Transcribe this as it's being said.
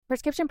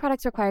Prescription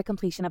products require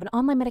completion of an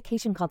online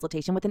medication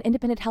consultation with an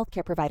independent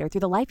healthcare provider through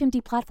the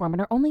LifeMD platform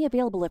and are only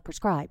available if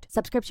prescribed.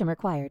 Subscription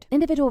required.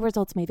 Individual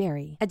results may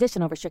vary.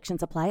 Additional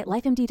restrictions apply at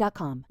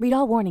lifemd.com. Read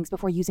all warnings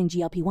before using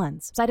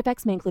GLP-1s. Side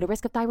effects may include a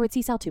risk of thyroid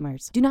C-cell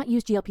tumors. Do not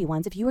use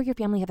GLP-1s if you or your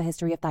family have a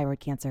history of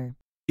thyroid cancer.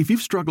 If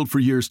you've struggled for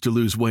years to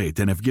lose weight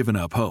and have given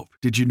up hope,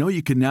 did you know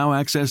you can now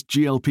access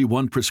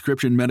GLP-1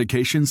 prescription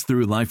medications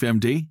through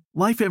LifeMD?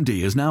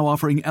 LifeMD is now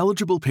offering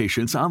eligible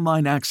patients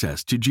online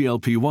access to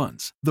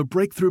GLP-1s, the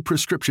breakthrough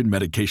prescription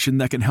medication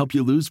that can help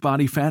you lose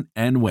body fat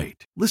and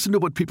weight. Listen to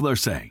what people are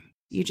saying.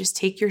 You just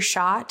take your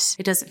shot.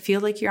 It doesn't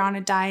feel like you're on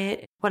a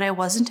diet. What I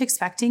wasn't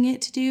expecting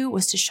it to do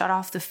was to shut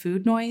off the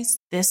food noise.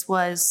 This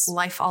was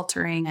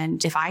life-altering,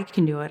 and if I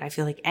can do it, I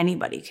feel like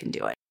anybody can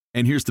do it.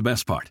 And here's the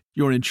best part.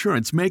 Your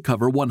insurance may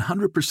cover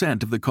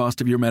 100% of the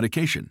cost of your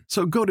medication.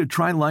 So go to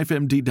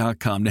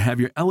TryLifeMD.com to have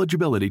your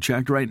eligibility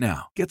checked right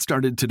now. Get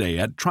started today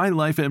at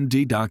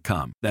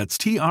TryLifeMD.com. That's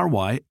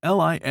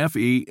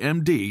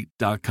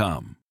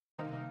TryLifeMD.com.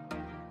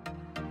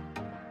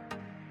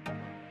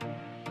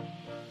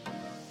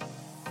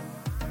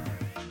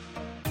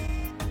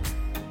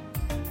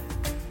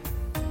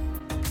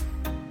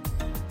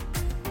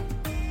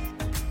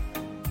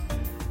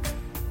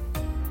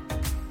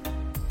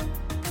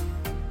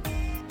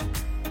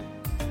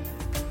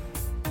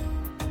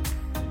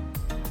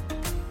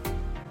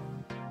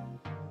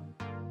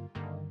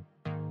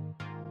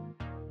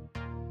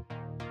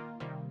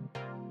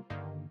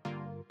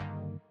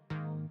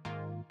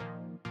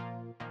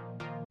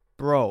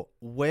 Bro,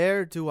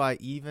 where do I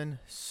even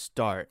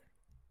start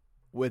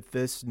with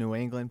this New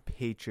England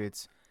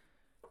Patriots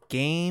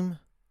game,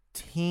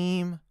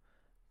 team,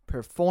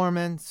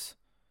 performance?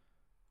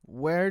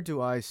 Where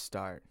do I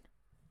start?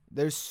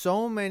 There's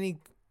so many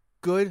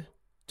good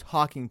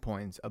talking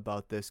points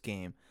about this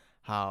game.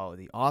 How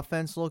the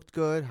offense looked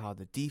good, how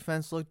the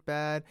defense looked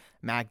bad,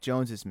 Mac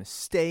Jones'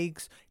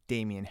 mistakes,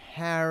 Damian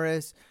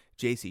Harris,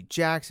 J.C.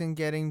 Jackson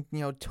getting,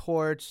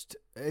 torched.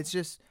 It's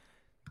just,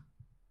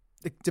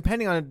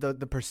 depending on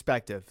the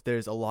perspective,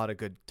 there's a lot of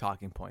good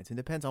talking points. It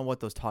depends on what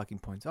those talking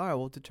points are.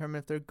 We'll determine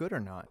if they're good or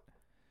not.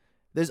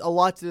 There's a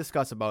lot to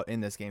discuss about in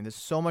this game. There's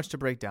so much to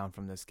break down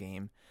from this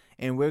game.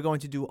 And we're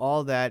going to do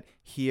all that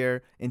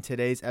here in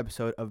today's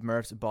episode of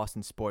Murph's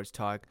Boston Sports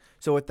Talk.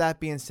 So with that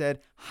being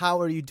said,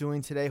 how are you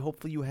doing today?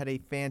 Hopefully you had a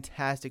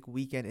fantastic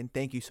weekend. And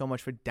thank you so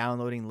much for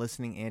downloading,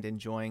 listening, and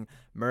enjoying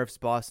Murph's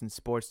Boston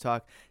Sports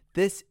Talk.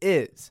 This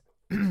is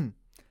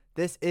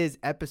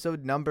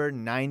episode number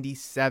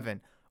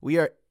 97. We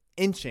are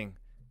inching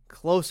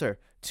closer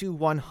to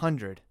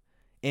 100.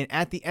 And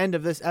at the end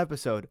of this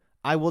episode,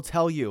 I will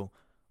tell you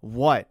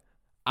what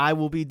I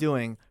will be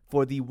doing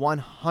for the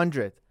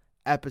 100th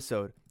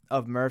episode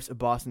of Murph's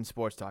Boston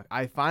Sports Talk.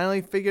 I finally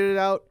figured it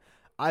out.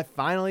 I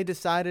finally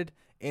decided.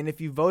 And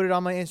if you voted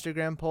on my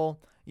Instagram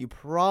poll, you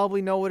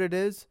probably know what it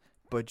is.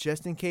 But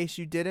just in case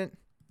you didn't,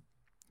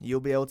 you'll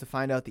be able to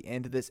find out at the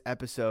end of this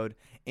episode.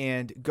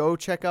 And go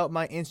check out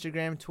my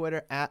Instagram,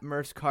 Twitter, at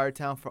Murph's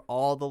Cardtown for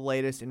all the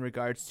latest in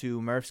regards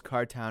to Murph's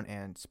Cardtown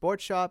and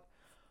Sports Shop.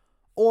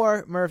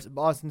 Or Murph's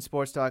Boston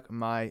Sports Talk,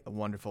 my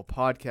wonderful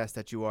podcast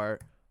that you are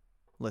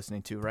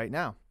listening to right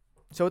now.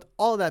 So with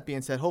all that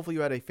being said, hopefully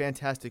you had a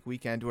fantastic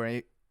weekend.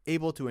 We're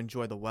able to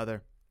enjoy the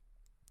weather,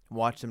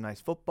 watch some nice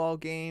football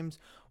games,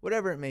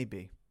 whatever it may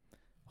be.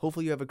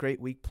 Hopefully you have a great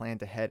week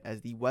planned ahead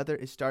as the weather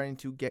is starting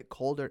to get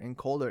colder and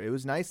colder. It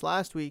was nice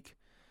last week,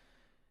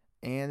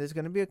 and there's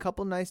going to be a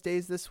couple nice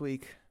days this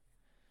week.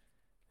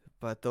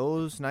 But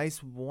those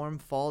nice warm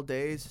fall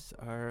days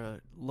are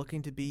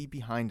looking to be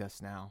behind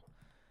us now.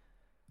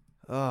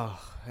 Oh,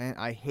 and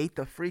I hate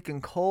the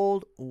freaking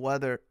cold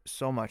weather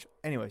so much.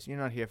 Anyways, you're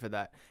not here for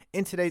that.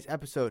 In today's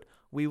episode,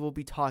 we will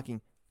be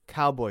talking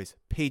Cowboys,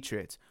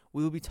 Patriots.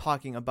 We will be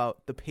talking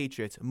about the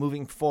Patriots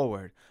moving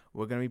forward.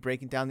 We're going to be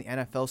breaking down the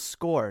NFL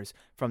scores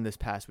from this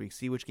past week.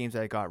 See which games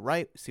I got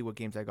right, see what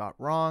games I got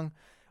wrong.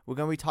 We're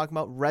going to be talking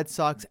about Red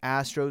Sox,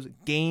 Astros,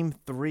 Game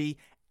 3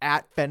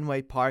 at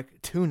Fenway Park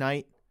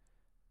tonight.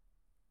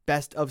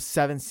 Best of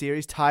 7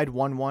 series, tied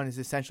 1-1, is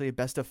essentially a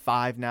best of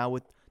 5 now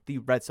with the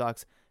Red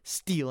Sox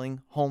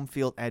stealing home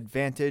field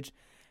advantage.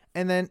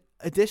 And then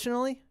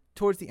additionally,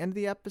 towards the end of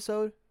the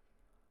episode,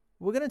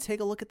 we're going to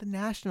take a look at the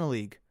National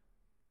League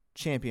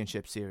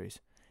Championship Series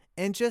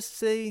and just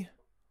see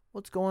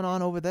what's going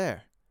on over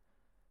there.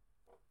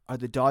 Are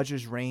the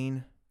Dodgers'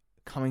 reign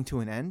coming to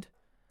an end?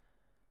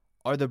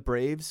 Are the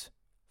Braves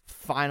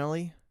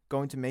finally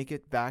going to make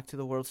it back to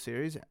the World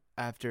Series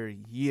after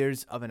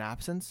years of an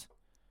absence?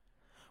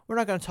 We're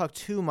not going to talk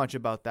too much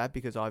about that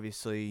because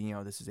obviously,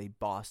 this is a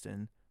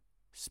Boston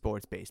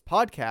sports-based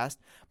podcast,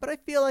 but I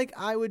feel like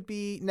I would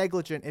be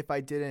negligent if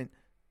I didn't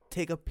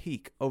take a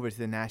peek over to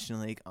the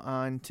National League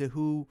on to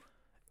who,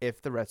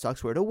 if the Red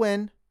Sox were to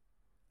win,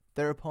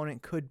 their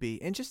opponent could be,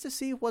 and just to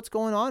see what's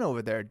going on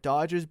over there.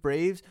 Dodgers,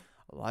 Braves,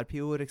 a lot of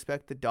people would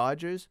expect the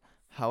Dodgers.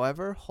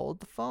 However, hold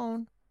the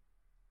phone.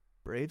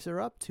 Braves are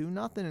up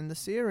 2-0 in the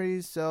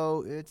series,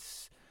 so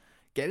it's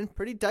getting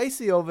pretty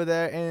dicey over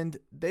there, and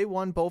they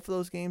won both of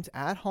those games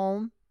at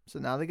home. So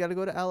now they got to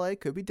go to LA.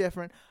 Could be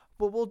different.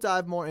 But we'll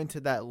dive more into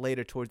that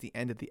later towards the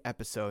end of the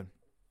episode.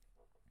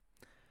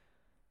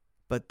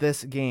 But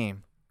this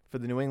game for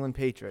the New England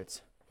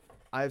Patriots,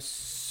 I have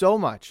so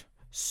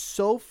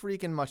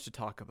freaking much to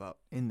talk about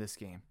in this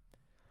game.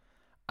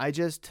 I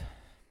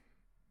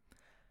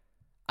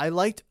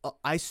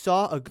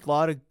saw a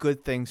lot of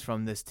good things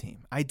from this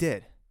team. I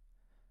did.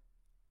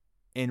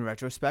 In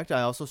retrospect,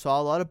 I also saw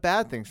a lot of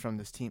bad things from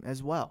this team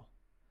as well.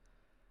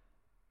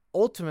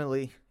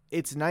 Ultimately,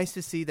 it's nice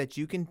to see that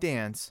you can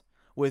dance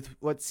with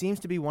what seems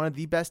to be one of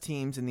the best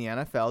teams in the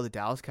NFL, the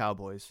Dallas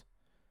Cowboys.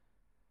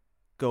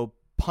 Go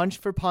punch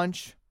for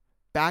punch,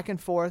 back and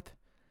forth,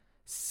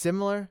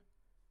 similar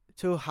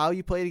to how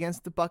you played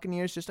against the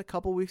Buccaneers just a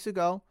couple weeks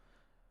ago.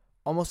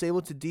 Almost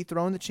able to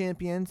dethrone the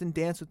champions and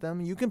dance with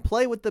them. You can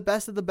play with the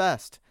best of the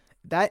best.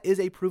 That is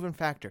a proven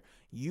factor.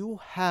 You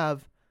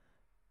have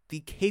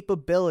the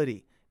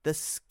capability, the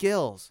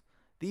skills,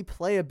 the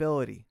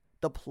playability,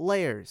 the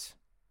players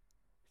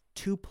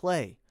to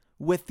play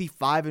with the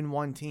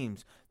 5-1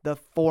 teams, the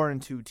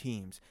 4-2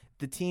 teams,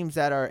 the teams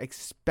that are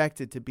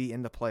expected to be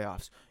in the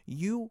playoffs.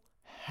 You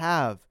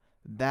have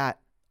that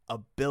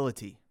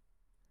ability.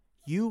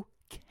 You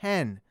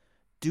can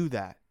do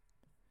that.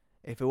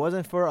 If it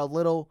wasn't for a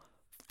little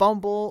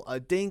fumble, a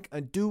dink,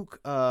 a duke,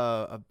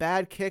 a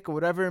bad kick, or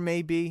whatever it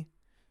may be,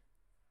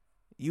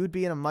 you would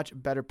be in a much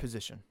better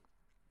position.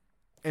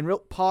 And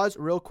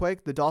real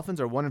quick, the Dolphins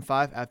are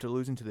 1-5 after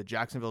losing to the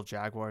Jacksonville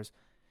Jaguars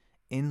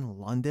in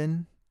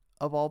London,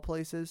 of all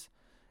places.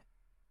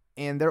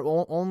 And their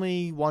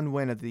only one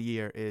win of the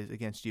year is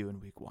against you in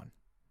week 1.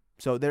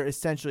 So they're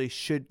essentially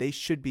should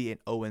be an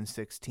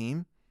 0-6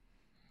 team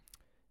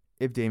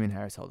if Damian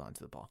Harris held on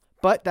to the ball.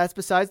 But that's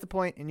besides the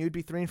point, and you'd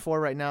be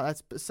 3-4 right now.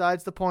 That's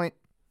besides the point.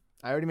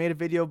 I already made a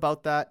video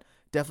about that.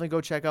 Definitely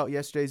go check out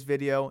yesterday's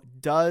video.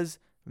 Does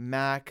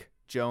Mac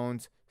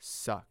Jones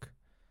suck?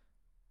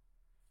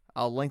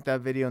 I'll link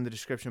that video in the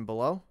description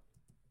below.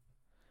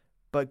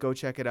 But go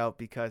check it out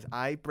because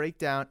I break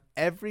down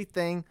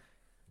everything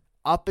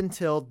up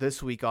until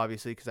this week,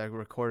 obviously, because I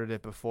recorded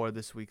it before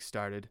this week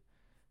started.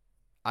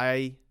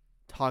 I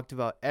talked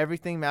about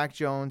everything Mac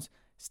Jones,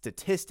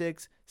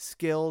 statistics,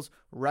 skills,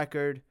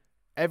 record,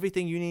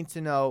 everything you need to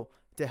know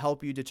to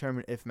help you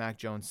determine if Mac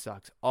Jones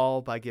sucks,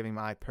 all by giving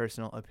my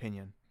personal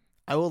opinion.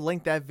 I will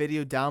link that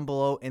video down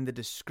below in the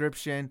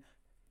description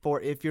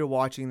for if you're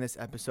watching this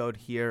episode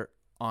here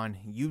on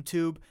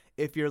YouTube.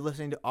 If you're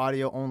listening to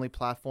audio-only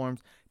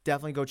platforms,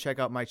 definitely go check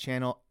out my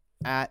channel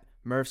at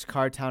Murph's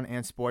Cardtown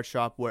and Sports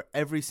Shop, where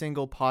every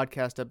single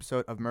podcast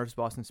episode of Murph's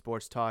Boston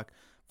Sports Talk,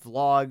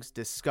 vlogs,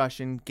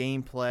 discussion,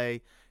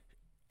 gameplay,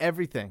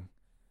 everything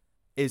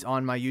is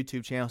on my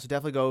YouTube channel. So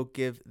definitely go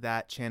give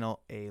that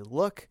channel a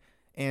look,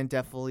 and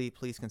definitely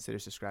please consider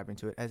subscribing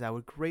to it, as I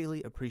would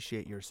greatly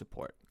appreciate your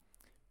support.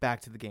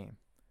 Back to the game.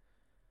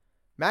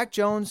 Mac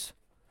Jones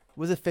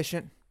was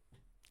efficient.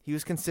 He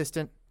was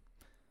consistent.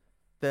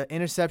 The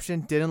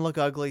interception didn't look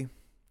ugly.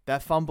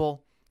 That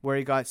fumble where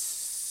he got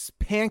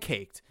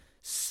pancaked,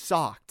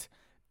 socked,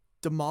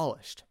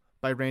 demolished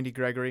by Randy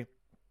Gregory,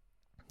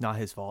 not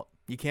his fault.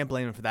 You can't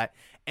blame him for that.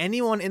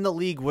 Anyone in the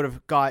league would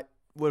have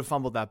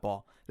fumbled that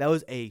ball. That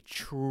was a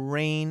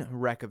train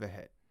wreck of a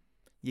hit.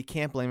 You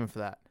can't blame him for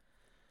that.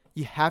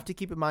 You have to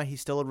keep in mind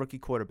he's still a rookie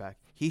quarterback.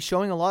 He's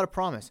showing a lot of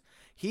promise.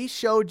 He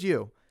showed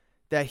you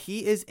that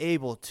he is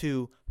able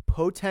to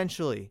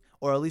potentially,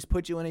 or at least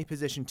put you in a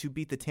position to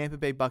beat the Tampa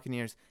Bay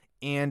Buccaneers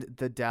and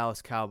the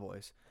Dallas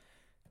Cowboys.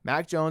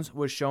 Mac Jones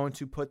was shown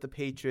to put the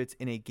Patriots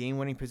in a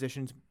game-winning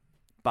position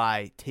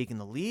by taking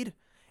the lead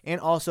and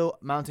also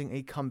mounting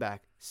a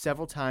comeback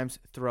several times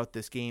throughout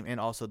this game, and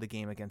also the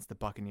game against the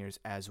Buccaneers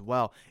as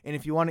well. And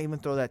if you want to even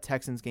throw that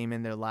Texans game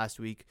in there last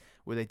week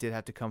where they did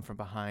have to come from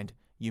behind,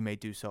 you may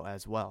do so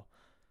as well.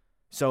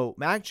 So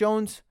Mac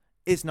Jones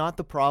is not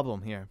the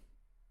problem here,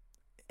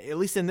 at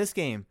least in this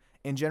game.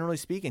 And generally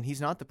speaking, he's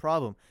not the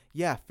problem.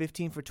 Yeah,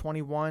 15 for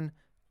 21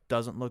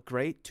 doesn't look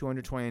great.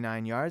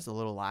 229 yards, a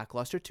little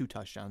lackluster, 2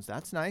 touchdowns.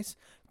 That's nice.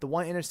 The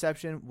one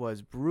interception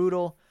was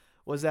brutal.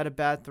 Was that a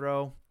bad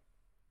throw?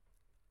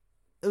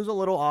 It was a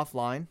little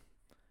offline.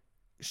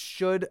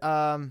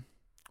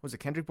 Was it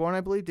Kendrick Bourne,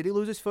 I believe? Did he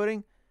lose his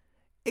footing?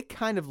 It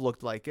kind of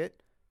looked like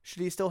it.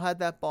 Should he still had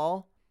that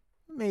ball?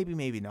 Maybe,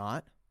 maybe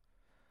not.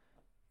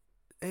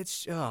 But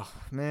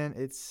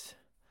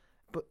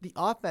the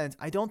offense,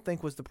 I don't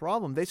think, was the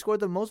problem. They scored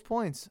the most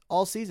points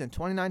all season,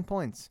 29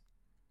 points.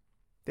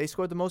 They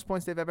scored the most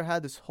points they've ever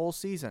had this whole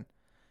season.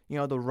 You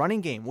know, the running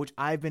game, which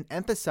I've been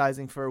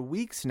emphasizing for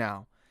weeks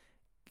now.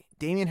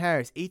 Damian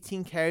Harris,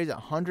 18 carries,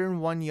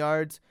 101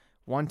 yards,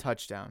 1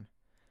 touchdown.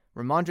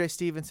 Ramondre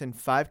Stevenson,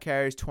 5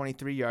 carries,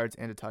 23 yards,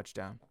 and a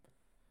touchdown.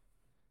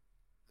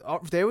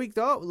 Oh, there we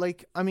go.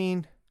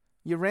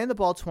 You ran the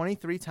ball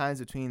 23 times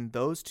between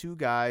those two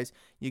guys.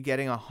 You're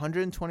getting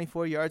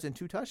 124 yards and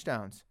 2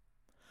 touchdowns.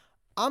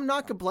 I'm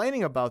not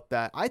complaining about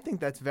that. I think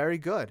that's very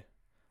good.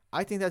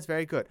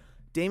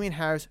 Damian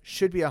Harris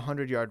should be a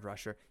 100-yard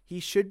rusher. He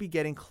should be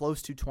getting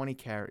close to 20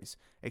 carries,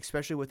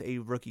 especially with a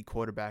rookie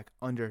quarterback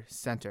under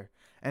center.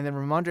 And then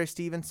Ramondre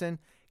Stevenson,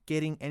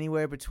 getting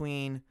anywhere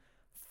between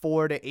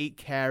 4 to 8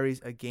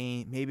 carries a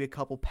game, maybe a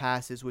couple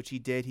passes, which he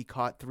did. He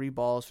caught 3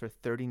 balls for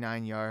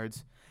 39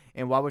 yards.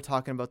 And while we're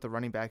talking about the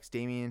running backs,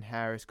 Damien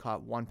Harris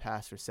caught 1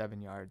 pass for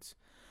 7 yards.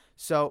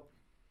 So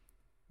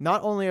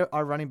not only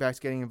are running backs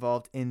getting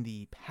involved in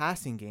the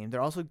passing game,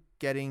 they're also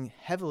getting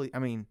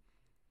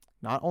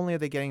not only are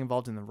they getting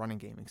involved in the running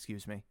game,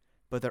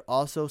 but they're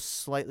also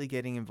slightly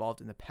getting involved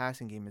in the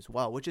passing game as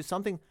well, which is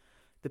something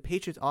the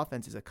Patriots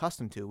offense is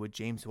accustomed to with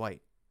James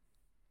White,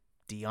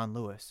 Dion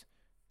Lewis,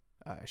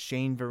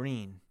 Shane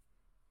Vereen,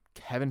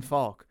 Kevin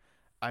Falk.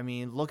 I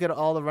mean, look at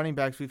all the running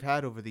backs we've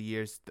had over the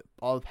years,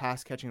 all the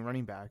pass-catching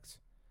running backs.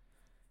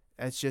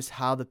 That's just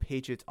how the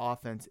Patriots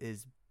offense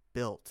is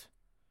built.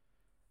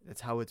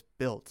 That's how it's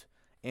built.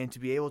 And to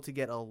be able to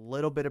get a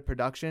little bit of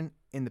production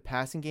in the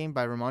passing game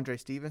by Ramondre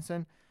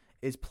Stevenson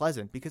is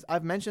pleasant, because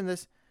I've mentioned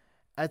this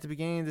at the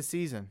beginning of the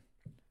season,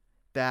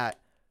 that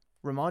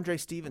Ramondre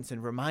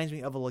Stevenson reminds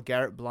me of a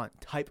LeGarrette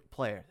Blount type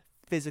player.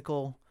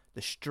 Physical,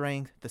 the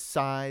strength, the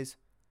size,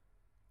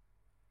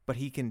 but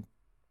he can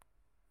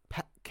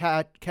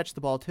catch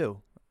the ball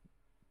too.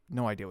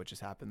 No idea what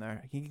just happened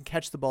there. He can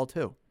catch the ball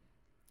too.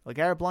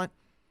 LeGarrette Blount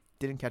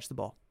didn't catch the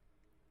ball.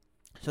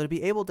 So to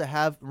be able to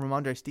have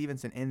Ramondre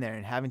Stevenson in there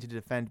and having to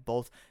defend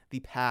both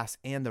the pass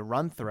and the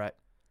run threat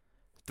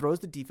throws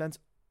the defense,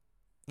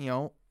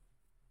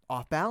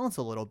 off balance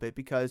a little bit,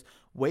 because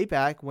way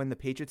back when the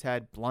Patriots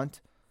had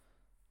Blount,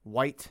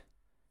 White,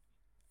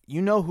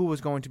 you know who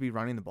was going to be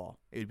running the ball.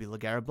 It would be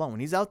LeGarrette Blount. When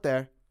he's out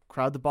there,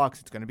 crowd the box,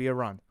 it's going to be a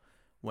run.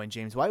 When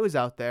James White was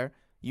out there,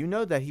 you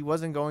know that he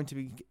wasn't going to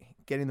be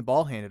getting the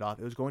ball handed off.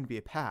 It was going to be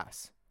a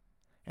pass.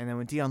 And then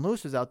when Dion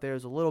Lewis was out there, it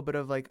was a little bit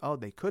of like, oh,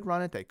 they could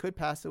run it, they could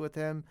pass it with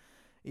him.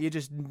 You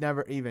just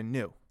never even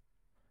knew.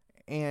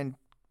 And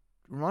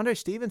Ramondre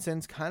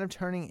Stevenson's kind of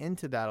turning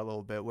into that a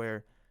little bit,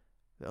 where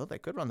they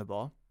could run the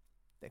ball,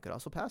 they could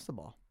also pass the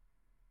ball.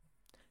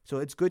 So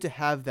it's good to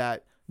have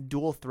that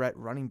dual threat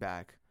running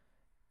back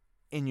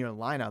in your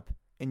lineup,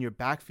 in your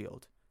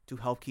backfield, to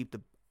help keep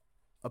the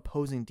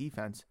opposing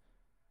defense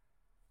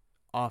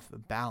off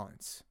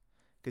balance.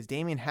 Because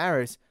Damien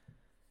Harris,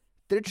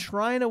 they're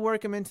trying to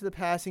work him into the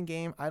passing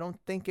game. I don't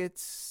think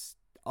it's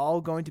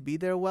all going to be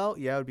there well.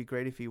 Yeah, it would be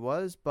great if he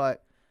was,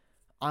 but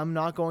I'm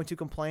not going to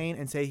complain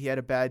and say he had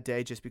a bad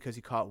day just because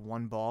he caught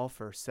 1 ball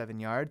for 7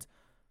 yards.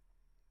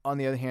 On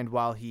the other hand,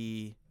 while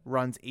he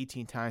runs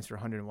 18 times for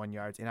 101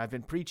 yards, and I've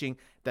been preaching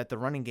that the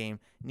running game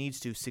needs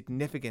to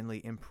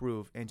significantly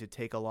improve and to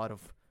take a lot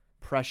of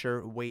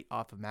pressure, weight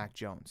off of Mac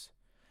Jones.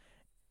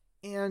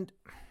 And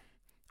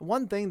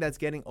one thing that's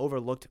getting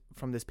overlooked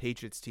from this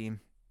Patriots team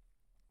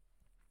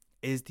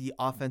is the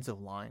offensive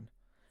line.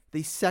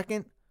 The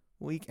second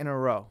week in a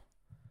row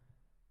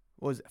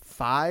was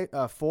 4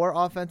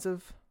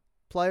 offensive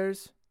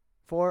players,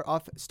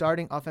 4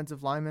 starting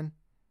offensive linemen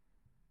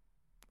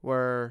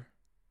were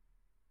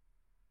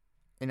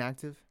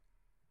inactive,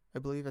 I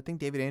believe. I think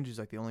David Andrews is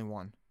like the only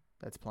one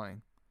that's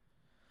playing.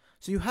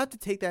 So you have to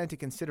take that into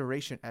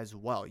consideration as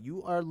well.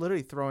 You are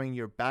literally throwing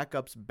your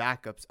backups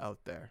out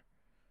there.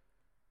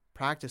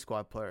 Practice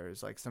squad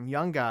players, like some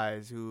young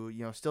guys who,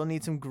 still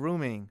need some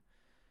grooming.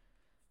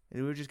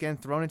 They were just getting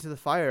thrown into the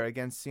fire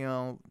against,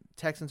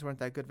 Texans weren't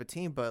that good of a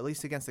team, but at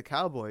least against the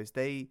Cowboys,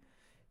 they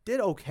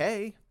did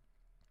okay.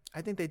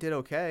 I think they did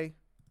okay.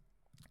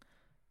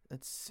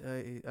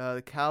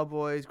 The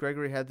Cowboys,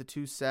 Gregory had the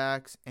 2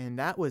 sacks, and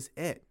that was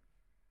it.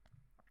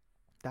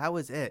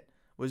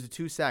 Was the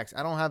 2 sacks.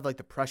 I don't have like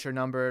the pressure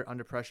number,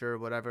 under pressure,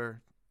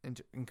 whatever,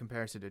 in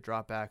comparison to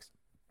dropbacks.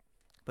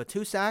 But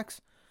 2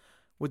 sacks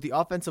with the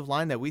offensive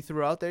line that we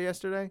threw out there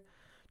yesterday,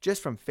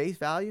 just from face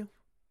value,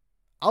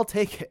 I'll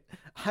take it.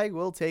 I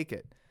will take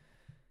it.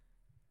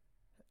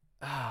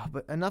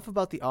 But enough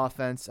about the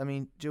offense. I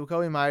mean,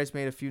 Jacoby Myers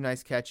made a few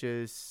nice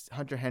catches.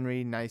 Hunter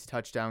Henry, nice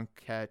touchdown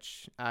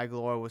catch.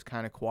 Aguilar was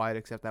kind of quiet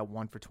except that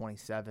 1 for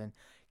 27.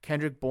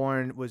 Kendrick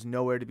Bourne was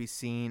nowhere to be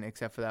seen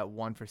except for that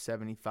 1 for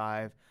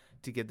 75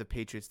 to give the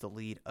Patriots the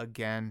lead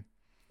again.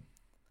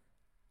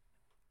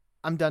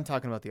 I'm done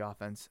talking about the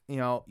offense. You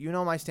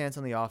know my stance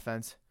on the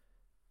offense.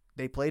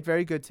 They played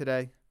very good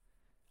today.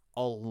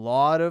 A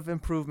lot of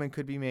improvement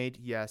could be made,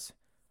 yes,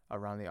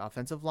 around the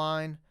offensive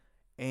line.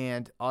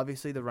 And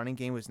obviously the running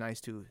game was nice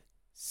to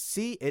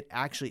see it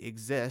actually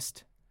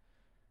exist.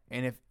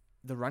 And if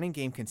the running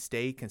game can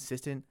stay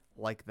consistent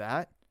like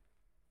that,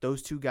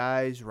 those 2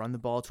 guys run the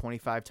ball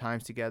 25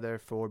 times together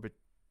for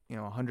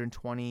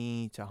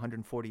 120 to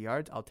 140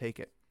 yards, I'll take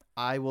it.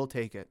 I will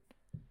take it.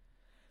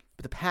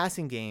 But the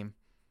passing game,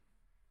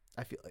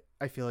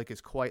 I feel like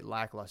is quite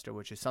lackluster,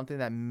 which is something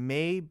that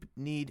may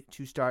need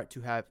to start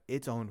to have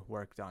its own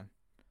work done.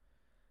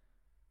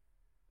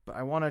 But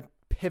I want to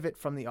pivot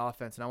from the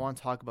offense, and I want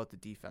to talk about the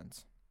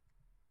defense.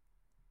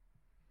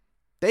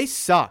 They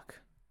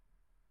suck.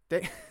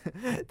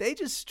 They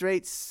just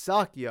straight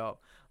suck, yo.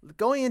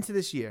 Going into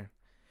this year,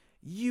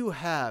 you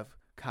have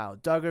Kyle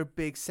Duggar,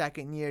 big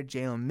second year.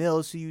 Jalen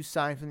Mills, who you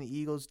signed from the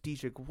Eagles.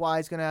 Dietrich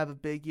Wise going to have a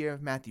big year.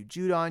 Matthew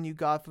Judon, you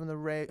got from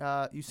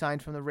you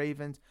signed from the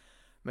Ravens.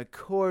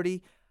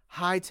 McCourty,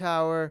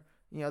 Hightower,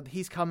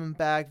 He's coming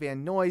back.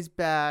 Van Noy's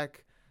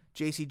back.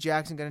 J.C.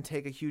 Jackson going to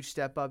take a huge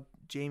step up.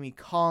 Jamie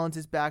Collins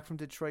is back from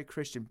Detroit.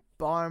 Christian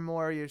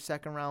Barmore, your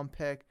second-round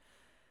pick.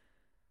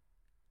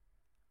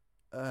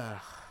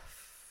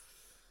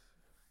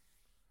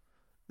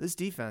 This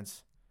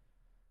defense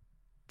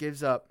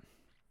gives up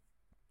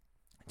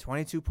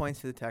 22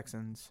 points to the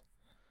Texans,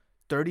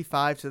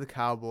 35 to the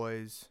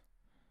Cowboys.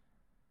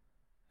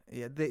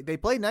 Yeah, they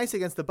played nice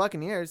against the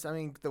Buccaneers. I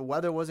mean, the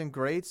weather wasn't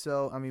great,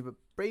 but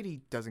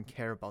Brady doesn't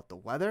care about the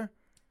weather.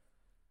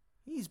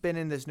 He's been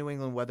in this New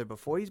England weather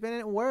before. He's been in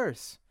it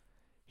worse.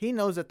 He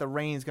knows that the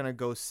rain's going to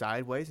go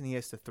sideways, and he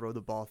has to throw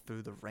the ball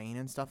through the rain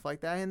and stuff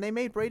like that, and they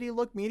made Brady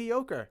look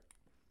mediocre.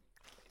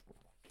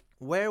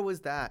 Where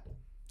was that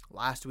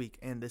last week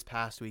and this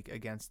past week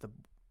against the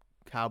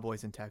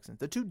Cowboys and Texans?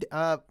 The two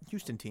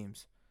Houston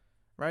teams,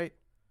 right?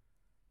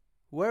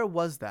 Where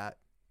was that?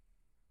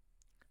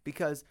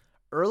 Because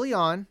early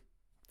on,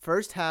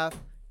 first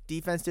half,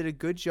 defense did a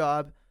good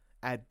job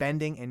at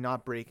bending and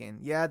not breaking.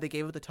 Yeah, they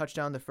gave up the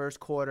touchdown the first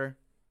quarter.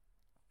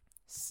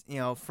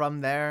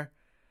 From there,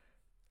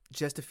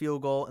 just a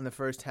field goal in the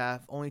first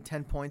half, only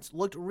 10 points.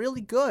 Looked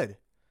really good.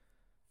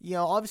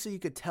 Obviously you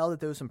could tell that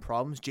there was some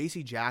problems.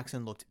 J.C.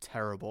 Jackson looked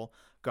terrible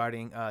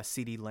guarding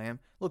CeeDee Lamb.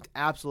 Looked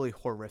absolutely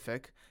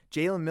horrific.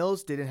 Jalen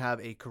Mills didn't have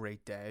a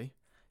great day.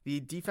 The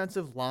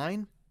defensive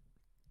line,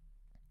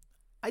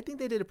 I think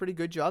they did a pretty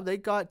good job. They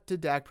got to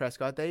Dak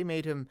Prescott. They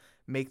made him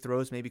make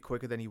throws maybe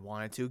quicker than he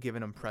wanted to,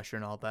 giving him pressure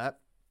and all that.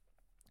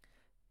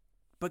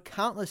 But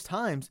countless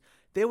times,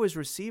 there was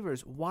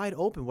receivers wide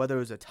open, whether it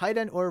was a tight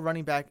end or a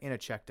running back in a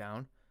check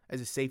down as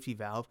a safety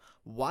valve,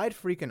 wide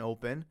freaking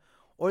open,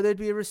 or there'd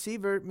be a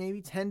receiver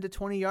maybe 10 to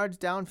 20 yards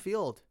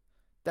downfield.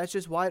 That's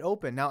just wide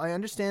open. Now, I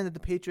understand that the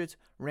Patriots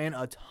ran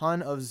a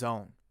ton of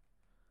zone.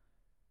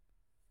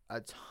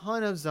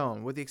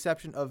 With the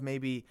exception of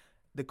maybe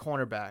the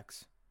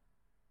cornerbacks.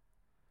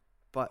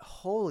 But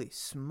holy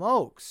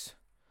smokes,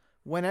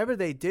 whenever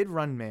they did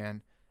run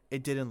man,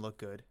 it didn't look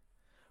good.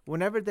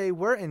 Whenever they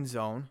were in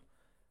zone,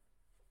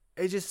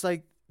 it's just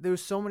like there were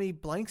so many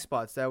blank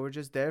spots that were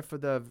just there for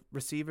the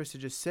receivers to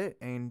just sit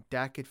and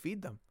Dak could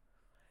feed them.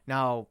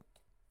 Now,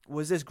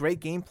 was this great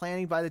game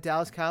planning by the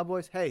Dallas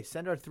Cowboys? Hey,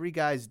 send our 3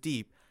 guys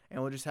deep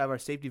and we'll just have our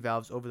safety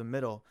valves over the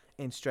middle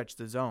and stretch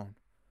the zone.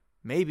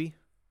 Maybe,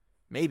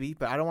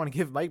 but I don't want to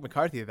give Mike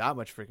McCarthy that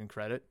much freaking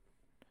credit.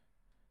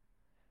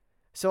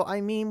 So,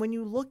 when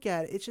you look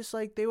at it, it's just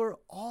like they were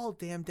all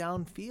damn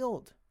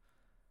downfield,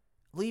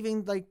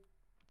 leaving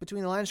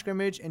between the line of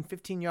scrimmage and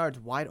 15 yards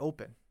wide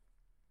open.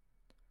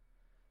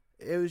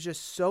 It was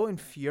just so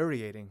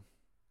infuriating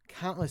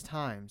countless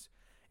times.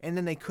 And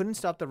then they couldn't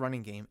stop the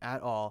running game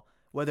at all,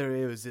 whether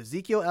it was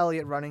Ezekiel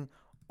Elliott running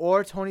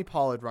or Tony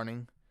Pollard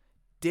running.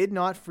 Did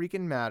not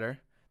freaking matter.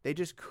 They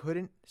just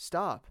couldn't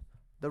stop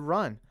the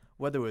run,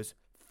 whether it was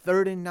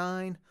 3rd and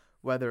 9,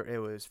 whether it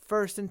was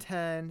 1st and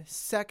 10,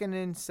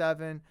 2nd and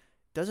 7,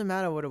 doesn't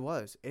matter what it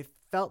was. It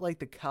felt like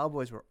the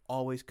Cowboys were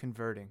always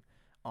converting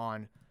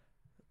on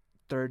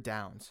 3rd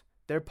downs.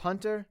 Their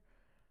punter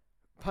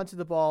punted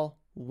the ball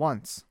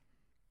once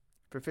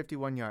for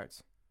 51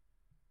 yards.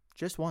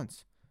 Just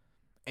once.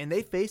 And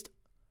they faced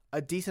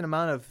a decent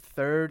amount of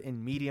 3rd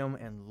and medium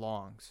and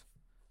longs,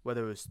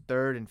 whether it was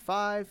 3rd and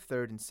 5,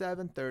 3rd and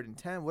 7, 3rd and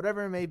 10,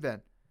 whatever it may have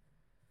been.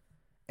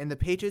 And the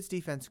Patriots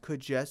defense could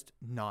just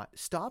not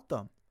stop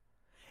them.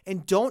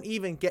 And do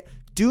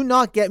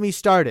not get me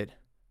started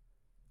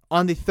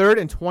on the 3rd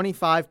and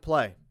 25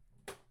 play.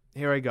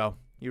 Here I go.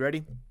 You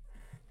ready?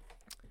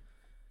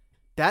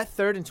 That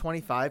 3rd and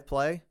 25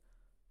 play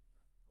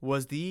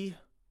was the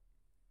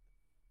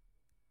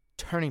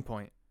turning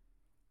point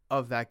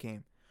of that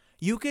game.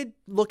 You could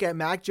look at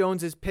Mac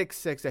Jones's pick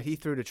 6 that he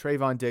threw to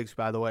Trayvon Diggs,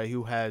 by the way,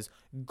 who has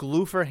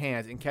glue for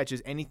hands and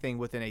catches anything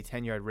within a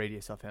 10-yard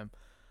radius of him.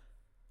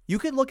 You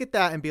could look at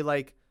that and be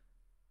like,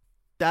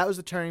 that was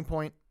the turning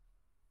point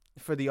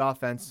for the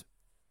offense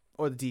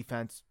or the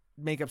defense.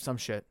 Make up some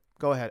shit.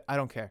 Go ahead. I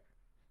don't care.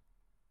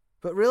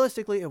 But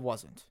realistically, it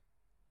wasn't.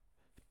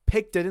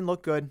 Pick didn't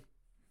look good.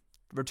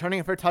 Returning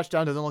it for a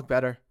touchdown doesn't look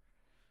better.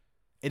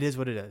 It is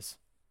what it is.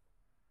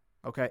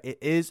 Okay? It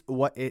is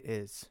what it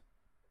is.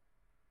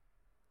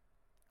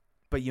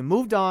 But you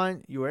moved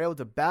on. You were able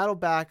to battle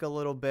back a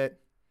little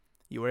bit.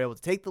 You were able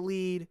to take the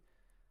lead.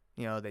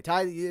 They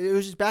tied. It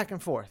was just back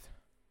and forth.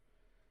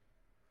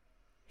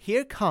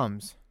 Here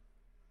comes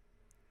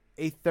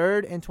a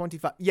 3rd and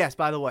 25. Yes,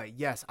 by the way,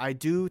 yes, I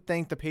do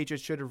think the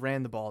Patriots should have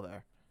ran the ball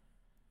there.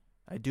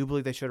 I do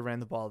believe they should have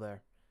ran the ball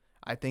there.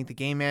 I think the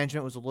game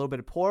management was a little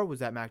bit poor. Was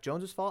that Mac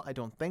Jones' fault? I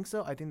don't think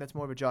so. I think that's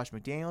more of a Josh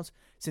McDaniels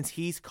since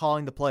he's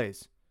calling the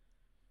plays.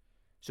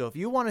 So if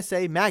you want to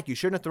say, Mac, you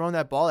shouldn't have thrown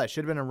that ball, that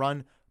should have been a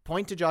run,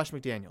 point to Josh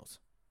McDaniels.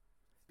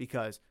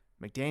 Because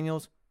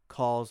McDaniels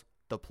calls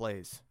the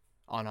plays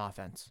on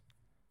offense.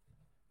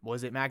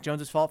 Was it Mac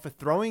Jones' fault for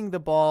throwing the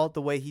ball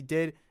the way he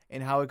did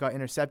and how it got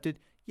intercepted?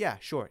 Yeah,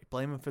 sure.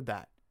 Blame him for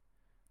that.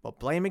 But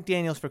blame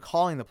McDaniels for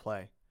calling the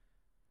play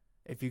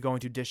if you're going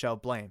to dish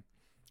out blame.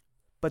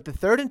 But the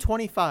 3rd and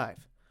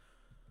 25.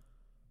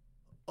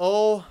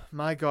 Oh,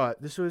 my God.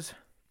 This was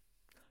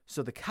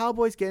So the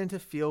Cowboys get into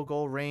field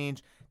goal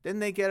range. Then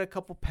they get a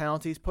couple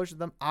penalties, pushes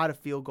them out of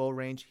field goal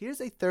range.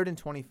 Here's a 3rd and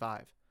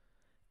 25.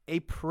 A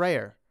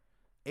prayer.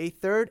 A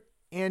third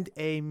and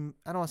a,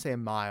 I don't want to say a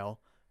mile.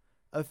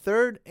 A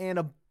third and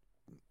a,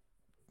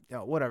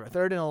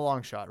 third and a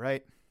long shot,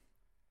 right?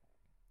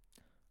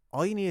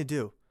 All you need to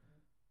do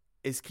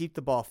is keep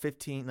the ball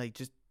 15,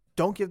 just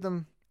don't give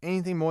them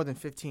anything more than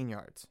 15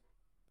 yards.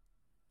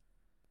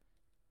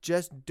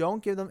 Just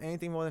don't give them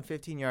anything more than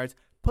 15 yards.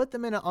 Put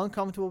them in an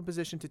uncomfortable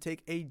position to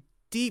take a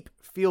deep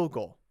field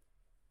goal.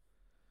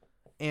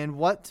 And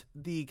what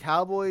the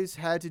Cowboys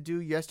had to do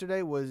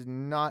yesterday was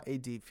not a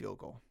deep field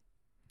goal.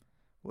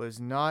 It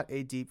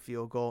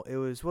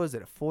was, what was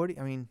it, a 40?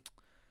 I mean,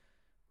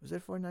 was it a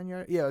 49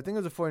 yard? Yeah, I think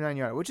it was a 49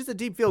 yard, which is a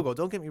deep field goal.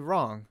 Don't get me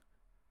wrong.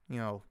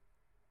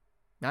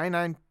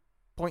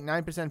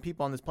 99.9% of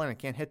people on this planet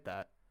can't hit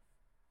that.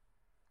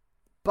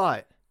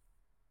 But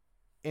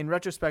in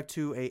retrospect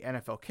to a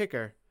NFL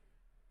kicker,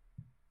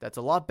 that's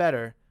a lot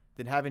better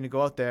than having to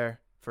go out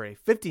there for a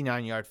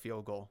 59-yard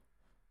field goal,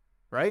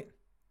 right?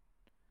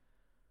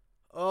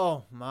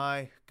 Oh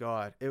my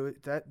God!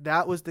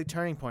 That was the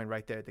turning point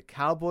right there. The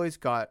Cowboys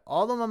got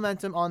all the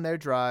momentum on their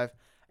drive,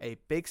 a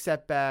big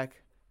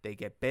setback. They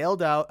get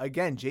bailed out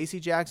again.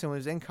 J.C. Jackson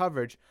was in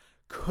coverage,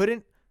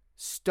 couldn't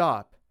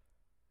stop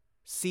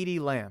CeeDee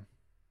Lamb.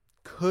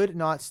 Could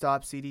not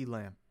stop CeeDee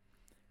Lamb.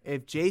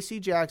 If J.C.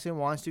 Jackson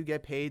wants to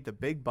get paid the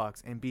big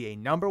bucks and be a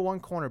number one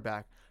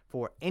cornerback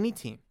for any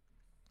team,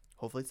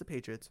 hopefully it's the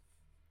Patriots.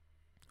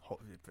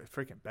 It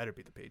freaking better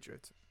be the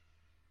Patriots.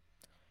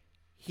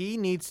 He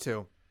needs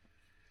to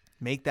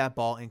make that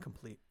ball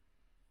incomplete.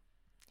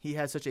 He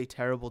had such a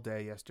terrible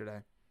day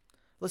yesterday.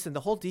 Listen, the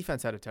whole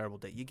defense had a terrible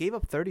day. You gave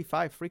up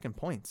 35 freaking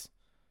points.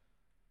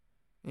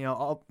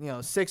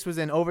 6 was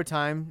in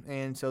overtime,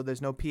 and so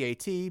there's no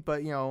PAT.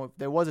 But if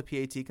there was a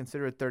PAT,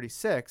 consider it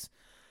 36.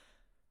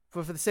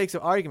 But for the sake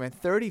of argument,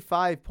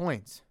 35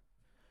 points.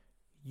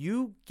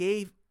 You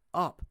gave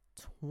up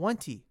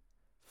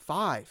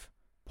 25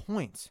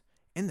 points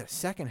in the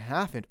second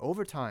half and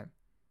overtime.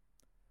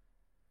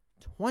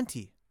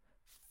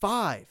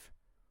 25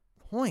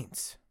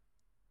 points.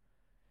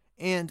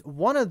 And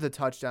one of the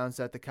touchdowns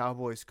that the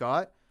Cowboys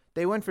got,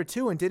 they went for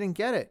 2 and didn't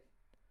get it.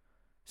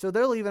 So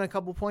they're leaving a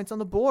couple points on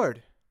the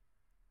board.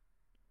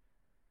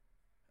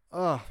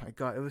 Oh my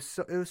God, it was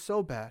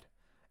so bad.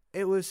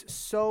 It was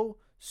so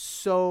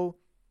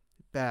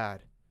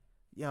bad.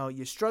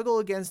 You struggle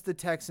against the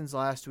Texans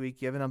last week,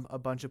 giving them a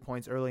bunch of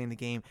points early in the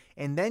game,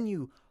 and then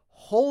you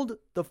hold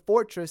the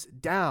Fortress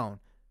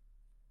down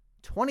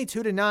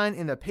 22-9,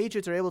 and the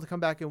Patriots are able to come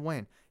back and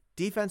win.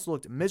 Defense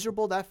looked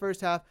miserable that first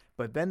half,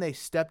 but then they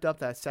stepped up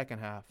that second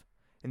half,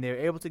 and they were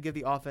able to give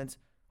the offense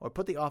or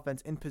put the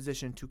offense in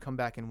position to come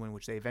back and win,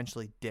 which they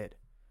eventually did.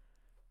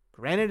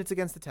 Granted, it's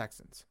against the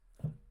Texans,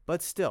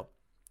 but still,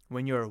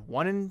 when you're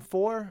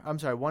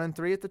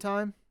 1-3 at the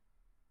time,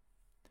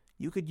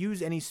 you could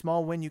use any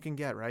small win you can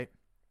get, right?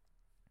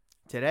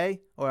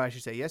 Today, or I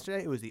should say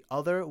yesterday, it was the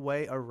other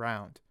way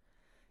around.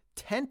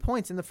 10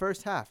 points in the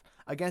first half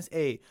against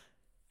a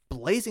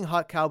blazing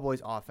hot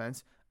Cowboys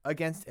offense,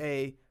 against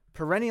a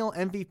perennial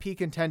MVP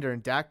contender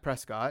in Dak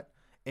Prescott,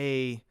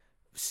 a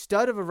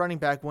stud of a running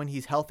back when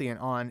he's healthy and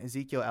on,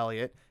 Ezekiel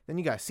Elliott. Then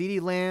you got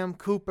CeeDee Lamb,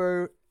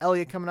 Cooper,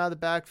 Elliott coming out of the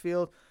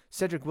backfield,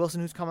 Cedric Wilson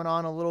who's coming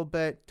on a little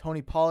bit,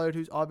 Tony Pollard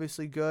who's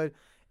obviously good.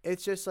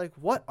 It's just like,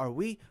 what are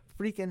we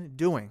freaking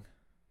doing?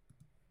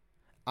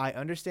 I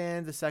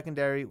understand the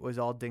secondary was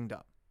all dinged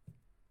up.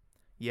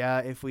 Yeah,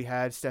 if we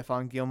had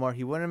Stephon Gilmore,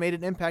 he wouldn't have made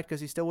an impact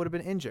because he still would have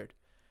been injured.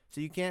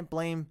 So you can't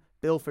blame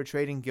Bill for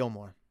trading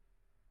Gilmore.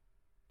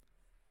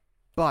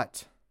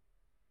 But,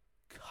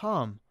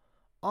 come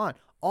on.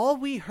 All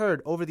we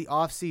heard over the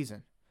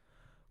offseason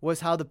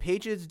was how the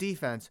Patriots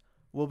defense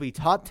will be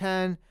top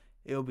 10.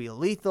 It will be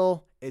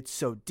lethal. It's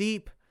so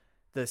deep.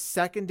 The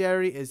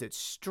secondary is its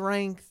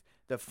strength.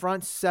 The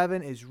front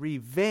 7 is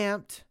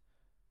revamped.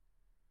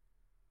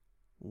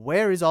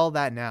 Where is all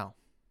that now?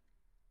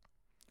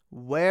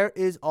 Where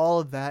is all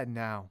of that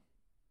now?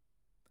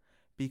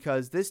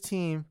 Because this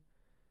team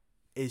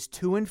is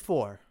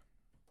 2-4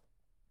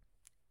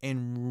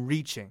 and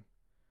reaching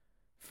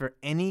for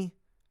any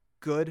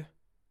good,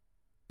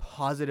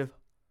 positive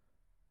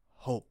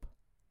hope.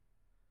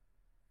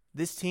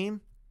 This team,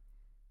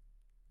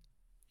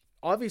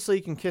 obviously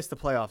you can kiss the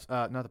playoffs,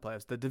 not the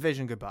playoffs, the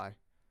division goodbye.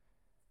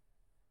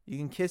 You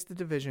can kiss the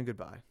division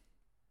goodbye.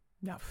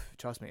 Now,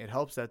 trust me, it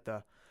helps that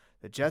the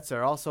Jets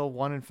are also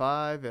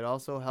 1-5. It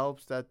also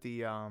helps that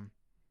the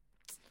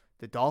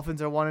Dolphins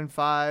are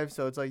 1-5.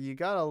 So it's like you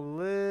got a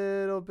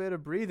little bit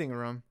of breathing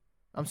room.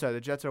 I'm sorry,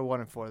 the Jets are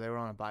 1-4. They were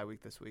on a bye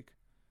week this week.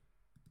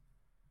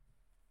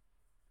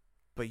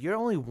 But you're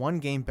only one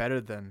game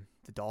better than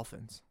the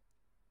Dolphins,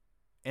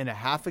 and a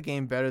half a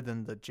game better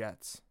than the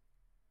Jets.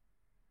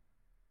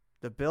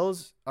 The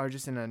Bills are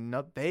just in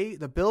a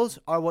the Bills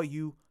are what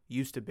you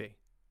used to be.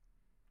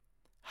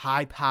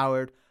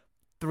 High-powered,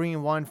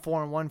 3-1,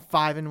 4-1,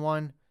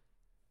 5-1.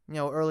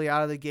 Early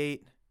out of the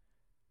gate.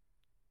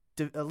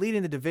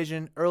 leading the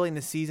division early in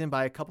the season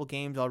by a couple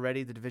games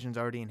already. The division's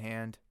already in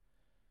hand.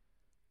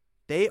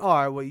 They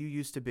are what you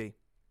used to be,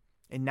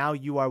 and now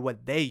you are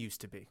what they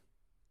used to be.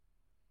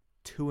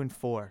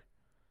 2-4.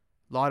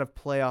 A lot of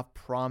playoff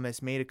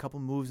promise, made a couple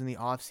moves in the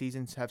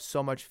offseason, have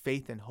so much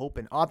faith and hope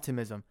and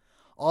optimism,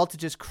 all to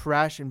just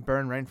crash and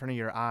burn right in front of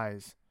your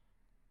eyes.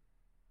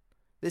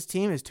 This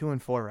team is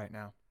 2-4 right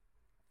now.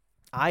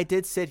 I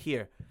did sit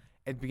here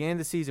at the beginning of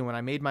the season when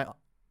I made my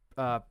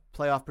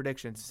playoff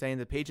predictions saying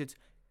the Patriots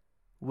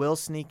will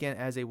sneak in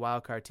as a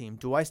wild card team.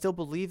 Do I still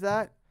believe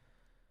that?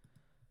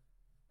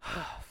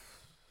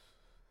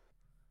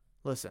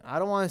 Listen, I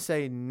don't want to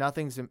say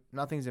nothing's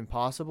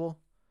impossible,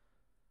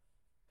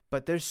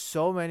 but there's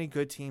so many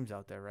good teams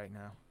out there right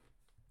now.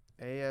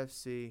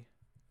 AFC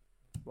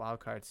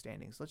wildcard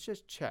standings. Let's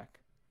just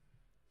check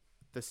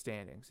the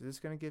standings. Is this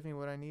going to give me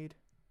what I need?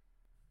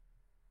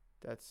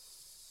 No,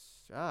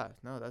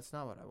 that's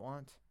not what I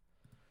want.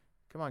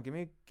 Come on, give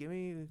me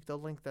the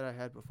link that I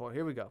had before.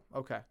 Here we go.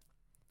 Okay.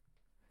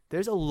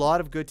 There's a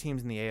lot of good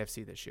teams in the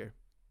AFC this year.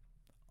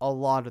 A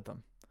lot of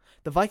them.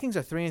 The Vikings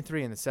are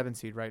 3-3 in the 7th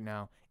seed right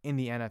now in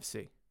the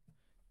NFC.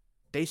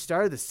 They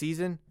started the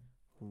season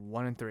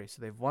 1-3.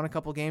 So they've won a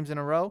couple games in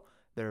a row.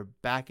 They're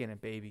back in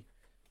it, baby.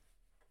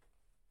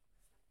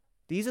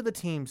 These are the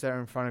teams that are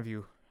in front of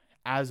you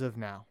as of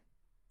now.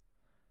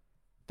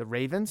 The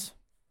Ravens,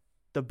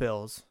 the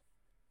Bills,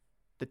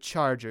 the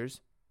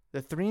Chargers,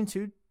 the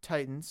 3-2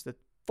 Titans, the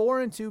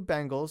 4-2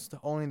 Bengals,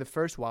 owning the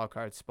first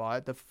wildcard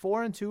spot, the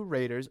 4-2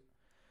 Raiders,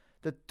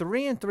 the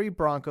 3-3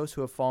 Broncos,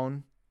 who have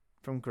fallen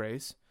from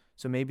grace,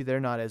 so maybe they're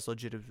not as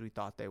legit as we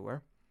thought they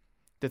were,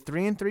 the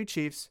 3-3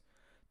 Chiefs,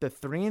 the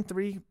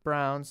 3-3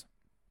 Browns,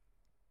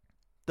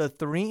 the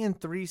 3-3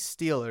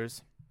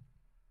 Steelers,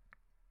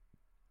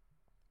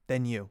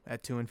 then you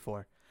at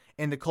 2-4.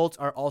 And the Colts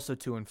are also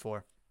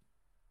 2-4,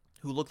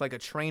 who looked like a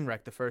train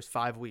wreck the first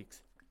 5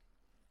 weeks.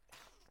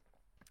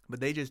 But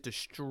they just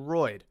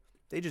destroyed.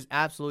 They just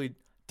absolutely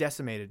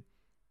decimated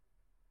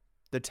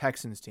the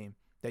Texans team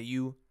that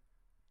you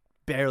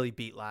barely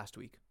beat last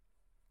week.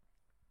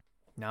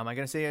 Now, am I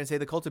going to say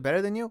the Colts are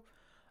better than you?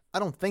 I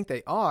don't think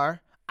they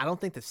are. I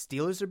don't think the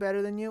Steelers are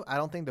better than you. I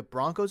don't think the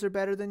Broncos are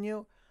better than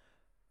you.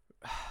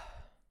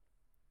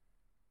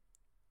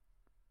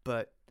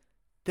 But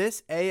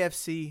this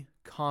AFC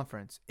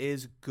conference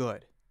is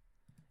good.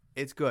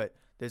 It's good.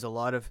 There's a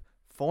lot of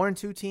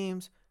 4-2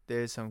 teams.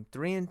 There's some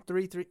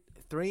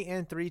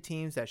 3-3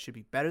 teams that should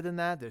be better than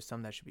that. There's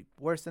some that should be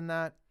worse than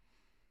that.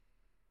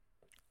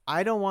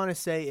 I don't want to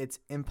say it's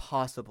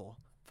impossible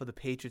for the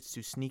Patriots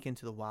to sneak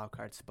into the wild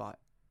card spot.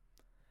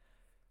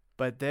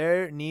 But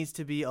there needs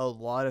to be a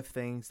lot of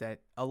things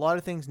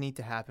need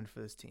to happen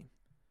for this team.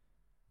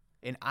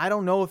 And I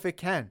don't know if it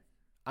can.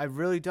 I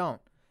really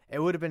don't.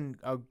 It would have been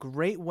a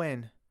great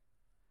win.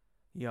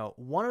 You know,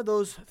 one of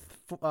those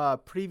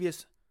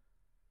previous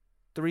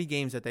 3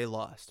 games that they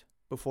lost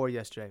before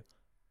yesterday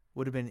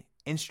would have been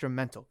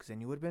instrumental, because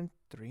then you would have been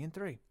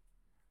 3-3.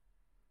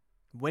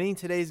 Winning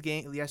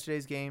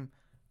yesterday's game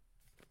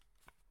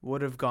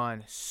would have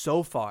gone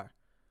so far,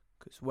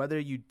 because whether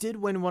you did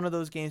win one of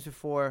those games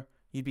before,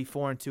 you'd be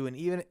 4-2, and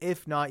even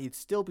if not, you'd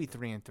still be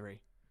 3-3.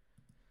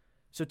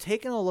 So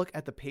taking a look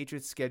at the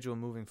Patriots' schedule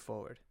moving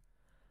forward,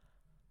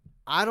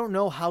 I don't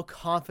know how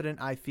confident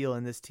I feel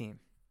in this team.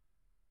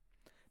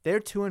 They're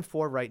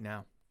 2-4 right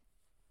now.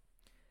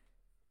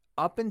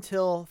 Up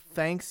until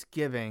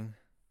Thanksgiving,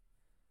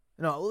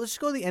 no, let's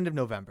go to the end of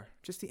November.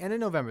 Just the end of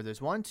November.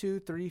 There's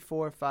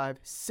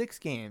 6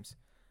 games.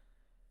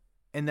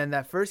 And then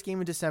that first game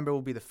in December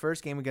will be the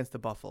first game against the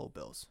Buffalo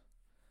Bills.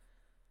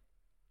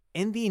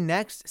 In the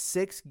next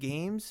 6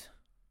 games,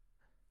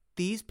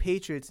 these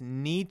Patriots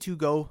need to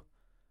go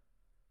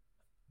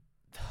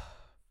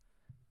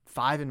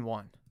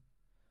 5-1.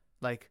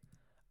 Like,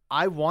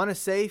 I want to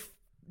say,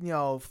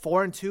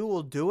 4-2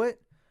 will do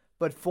it,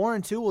 but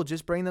 4-2 will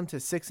just bring them to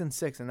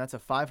 6-6, and that's a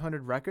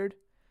 500 record.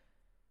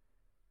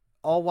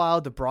 All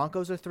while the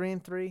Broncos are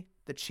 3-3,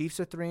 the Chiefs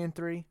are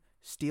 3-3,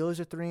 Steelers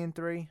are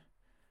 3-3.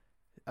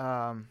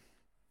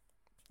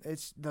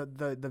 It's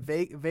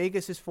the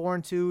Vegas is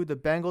 4-2, the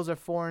Bengals are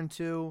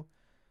 4-2,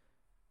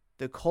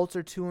 the Colts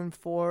are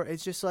 2-4.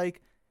 It's just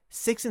like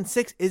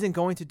 6-6 isn't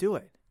going to do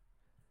it.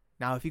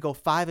 Now, if you go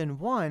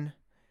 5-1,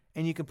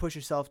 and you can push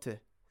yourself to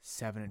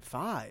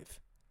 7-5,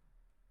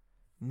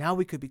 now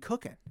we could be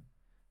cooking.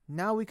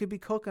 Now we could be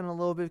cooking a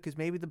little bit, because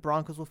maybe the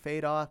Broncos will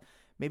fade off.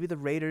 Maybe the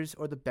Raiders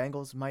or the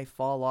Bengals might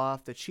fall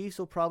off. The Chiefs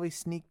will probably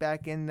sneak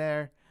back in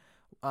there.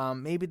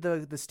 Maybe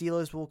the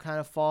Steelers will kind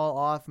of fall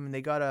off. I mean,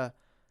 they got I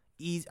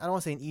don't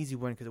want to say an easy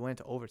win because it went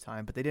into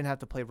overtime, but they didn't have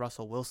to play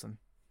Russell Wilson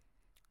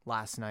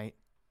last night.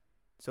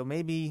 So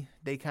maybe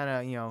they kind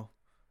of,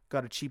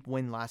 got a cheap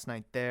win last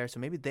night there.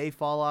 So maybe they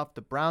fall off.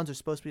 The Browns are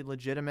supposed to be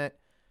legitimate.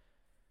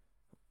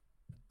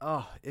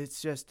 Oh,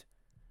 it's just,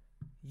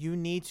 you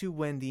need to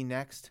win the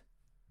next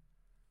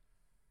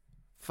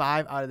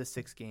 5 out of the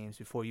 6 games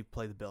before you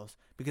play the Bills.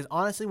 Because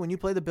honestly, when you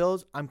play the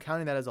Bills, I'm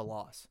counting that as a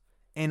loss.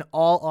 In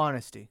all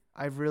honesty,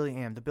 I really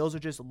am. The Bills are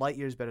just light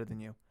years better than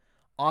you.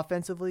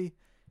 Offensively,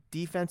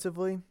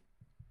 defensively,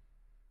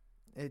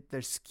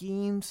 their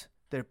schemes,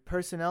 their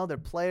personnel, their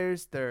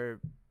players, their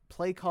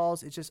play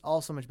calls, it's just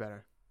all so much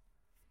better.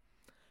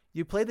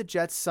 You play the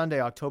Jets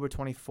Sunday, October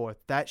 24th.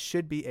 That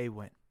should be a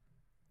win.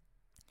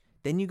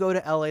 Then you go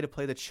to LA to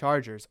play the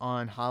Chargers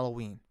on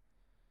Halloween.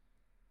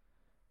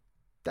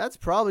 That's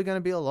probably going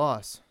to be a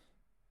loss.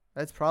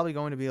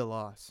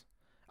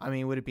 I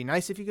mean, would it be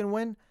nice if you can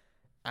win?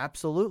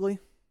 Absolutely.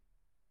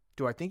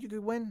 Do I think you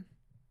could win?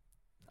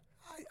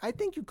 I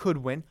think you could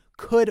win.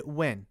 Could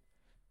win.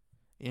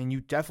 And you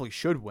definitely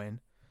should win.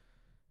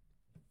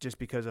 Just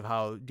because of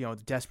how,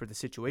 desperate the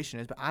situation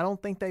is. But I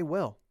don't think they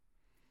will.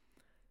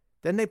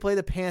 Then they play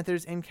the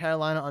Panthers in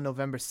Carolina on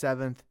November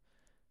 7th.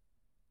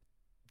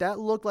 That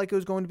looked like it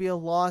was going to be a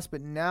loss,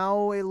 but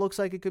now it looks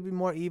like it could be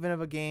more even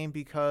of a game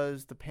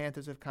because the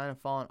Panthers have kind of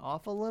fallen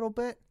off a little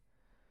bit.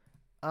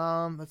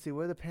 Let's see,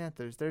 where are the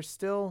Panthers? They're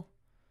still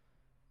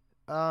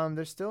in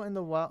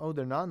the wild. Oh,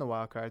 they're not in the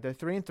wild card. They're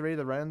 3-3.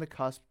 They're right on the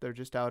cusp. They're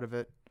just out of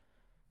it.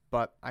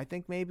 But I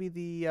think maybe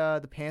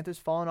the Panthers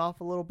fallen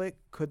off a little bit.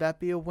 Could that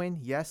be a win?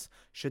 Yes.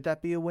 Should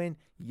that be a win?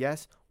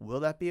 Yes.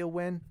 Will that be a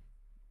win?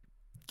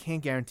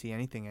 Can't guarantee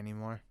anything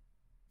anymore.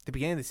 At the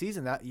beginning of the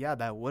season,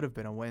 that would have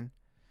been a win.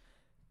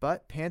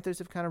 But Panthers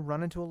have kind of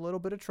run into a little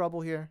bit of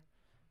trouble here.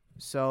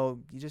 So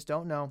you just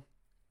don't know.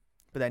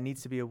 But that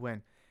needs to be a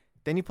win.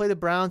 Then you play the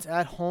Browns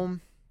at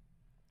home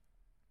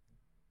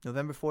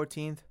November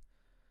 14th.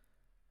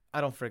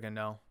 I don't friggin'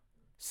 know.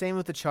 Same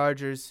with the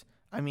Chargers.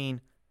 I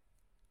mean,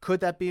 could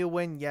that be a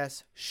win?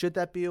 Yes. Should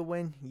that be a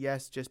win?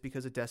 Yes, just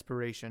because of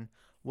desperation.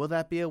 Will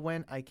that be a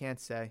win? I can't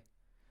say.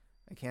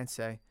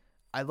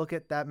 I look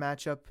at that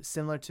matchup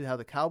similar to how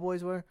the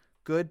Cowboys were.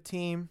 Good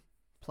team,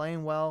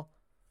 playing well,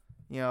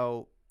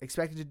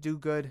 expected to do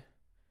good.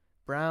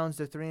 Browns,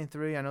 they're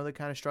 3-3. I know they're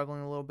kind of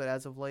struggling a little bit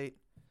as of late,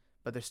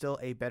 but they're still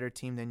a better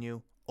team than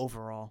you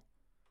overall.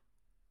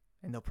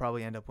 And they'll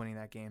probably end up winning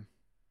that game.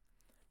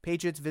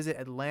 Patriots visit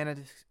Atlanta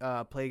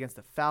to play against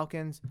the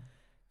Falcons.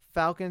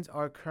 Falcons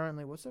are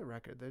currently, what's their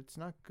record? It's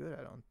not good,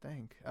 I don't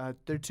think.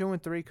 They're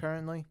 2-3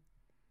 currently.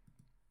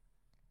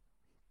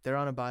 They're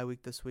on a bye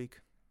week this week.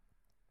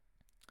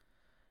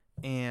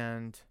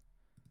 And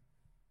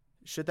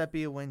should that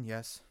be a win?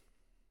 Yes.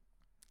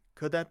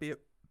 Could that be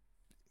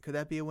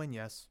a win?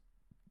 Yes.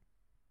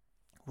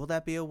 Will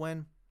that be a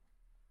win?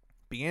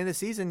 Beginning of the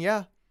season,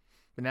 yeah.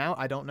 But now,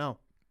 I don't know.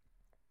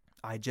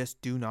 I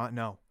just do not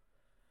know.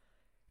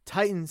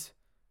 Titans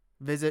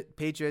visit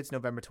Patriots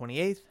November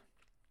 28th.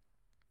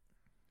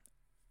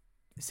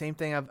 Same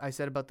thing I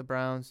said about the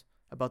Browns,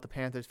 about the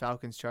Panthers,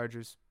 Falcons,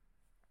 Chargers.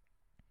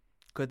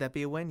 Could that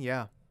be a win?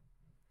 Yeah.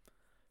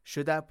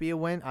 Should that be a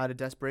win out of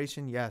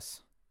desperation?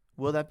 Yes.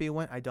 Will that be a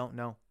win? I don't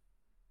know.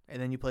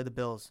 And then you play the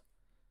Bills.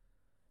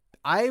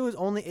 I was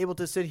only able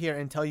to sit here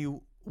and tell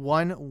you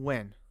one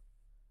win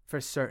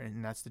for certain,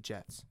 and that's the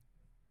Jets.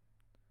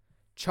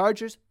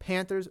 Chargers,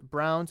 Panthers,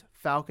 Browns,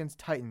 Falcons,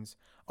 Titans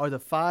are the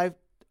 5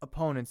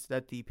 opponents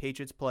that the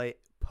Patriots play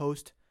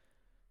post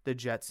the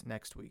Jets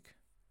next week.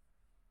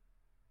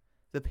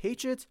 The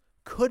Patriots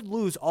could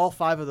lose all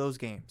 5 of those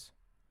games.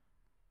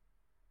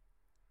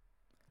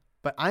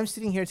 But I'm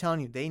sitting here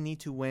telling you they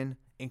need to win,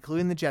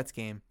 including the Jets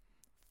game,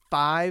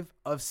 5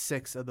 of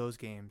 6 of those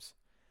games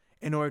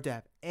in order to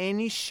have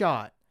any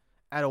shot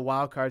at a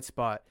wild card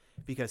spot,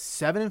 because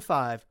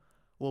 7-5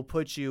 will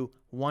put you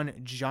one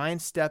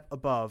giant step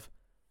above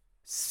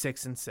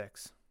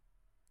 6-6.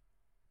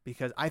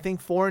 Because I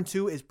think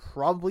 4-2 is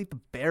probably the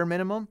bare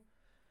minimum.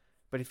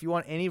 But if you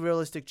want any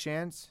realistic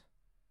chance,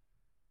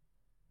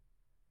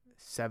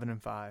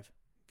 7-5.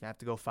 You have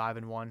to go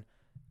 5-1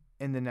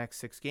 in the next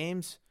 6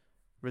 games,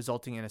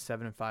 resulting in a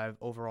 7-5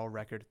 overall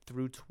record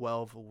through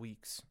 12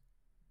 weeks.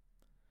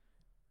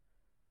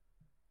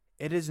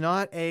 It is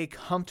not a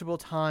comfortable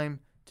time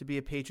to be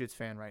a Patriots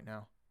fan right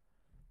now.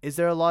 Is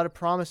there a lot of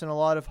promise and a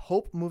lot of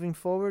hope moving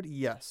forward?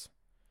 Yes.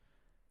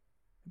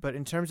 But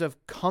in terms of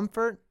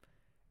comfort,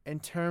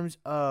 in terms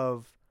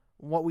of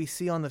what we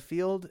see on the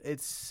field,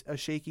 it's a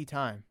shaky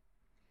time.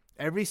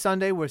 Every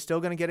Sunday, we're still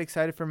going to get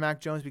excited for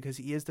Mac Jones because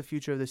he is the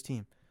future of this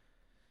team.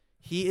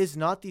 He is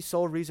not the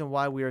sole reason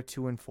why we are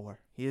 2-4.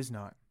 He is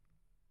not.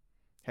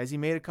 Has he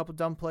made a couple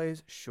dumb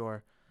plays?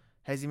 Sure.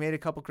 Has he made a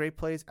couple great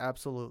plays?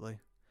 Absolutely.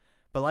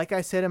 But like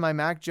I said in my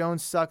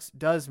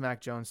Does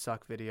Mac Jones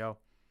Suck video,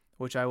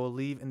 which I will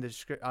leave in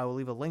the I will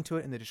leave a link to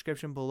it in the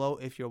description below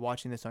if you're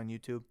watching this on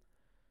YouTube.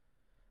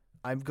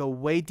 I go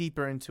way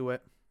deeper into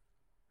it,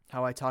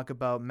 how I talk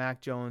about Mac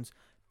Jones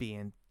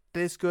being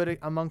this good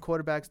among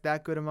quarterbacks,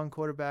 that good among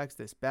quarterbacks,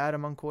 this bad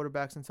among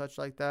quarterbacks and such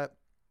like that,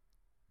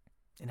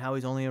 and how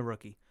he's only a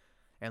rookie.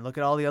 And look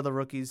at all the other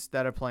rookies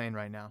that are playing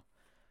right now.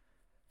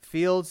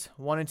 Fields,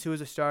 1 and 2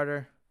 as a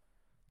starter.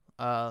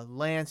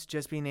 Lance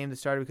just being named the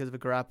starter because of a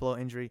Garoppolo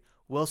injury.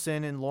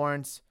 Wilson and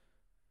Lawrence,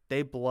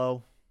 they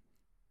blow.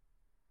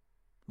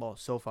 Well,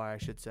 so far, I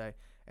should say.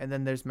 And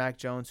then there's Mac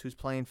Jones, who's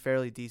playing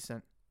fairly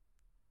decent.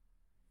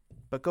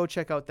 But go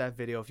check out that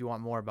video if you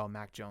want more about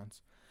Mac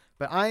Jones.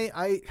 But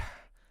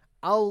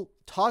I'll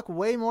talk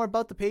way more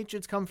about the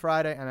Patriots come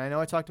Friday, and I know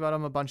I talked about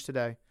them a bunch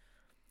today.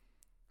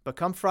 But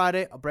come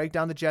Friday, I'll break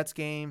down the Jets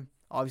game.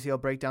 Obviously, I'll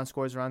break down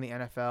scores around the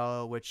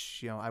NFL,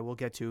 which, I will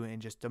get to in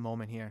just a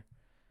moment here.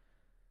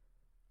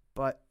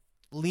 But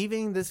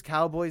leaving this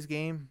Cowboys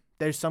game,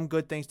 there's some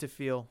good things to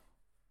feel.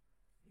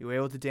 You were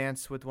able to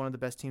dance with one of the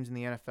best teams in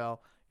the NFL.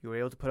 You were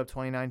able to put up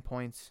 29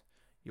 points.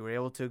 You were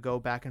able to go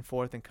back and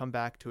forth and come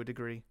back to a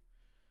degree.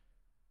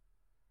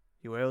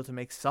 You were able to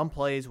make some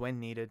plays when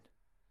needed.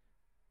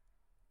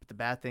 But the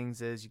bad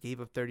things is you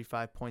gave up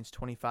 35 points,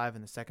 25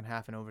 in the second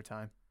half in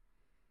overtime.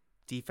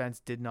 Defense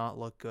did not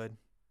look good.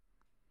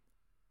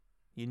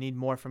 You need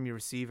more from your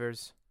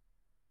receivers,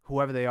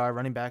 whoever they are,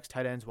 running backs,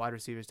 tight ends, wide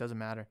receivers, doesn't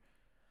matter.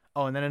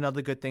 Oh, and then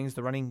another good thing is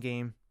the running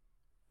game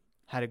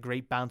had a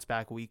great bounce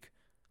back week.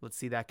 Let's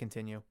see that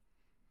continue.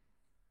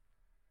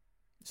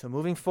 So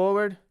moving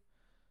forward,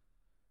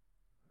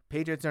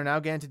 Patriots are now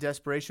getting to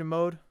desperation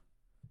mode.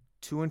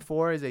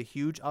 2-4 is a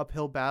huge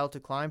uphill battle to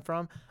climb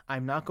from.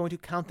 I'm not going to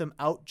count them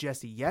out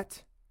just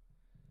yet,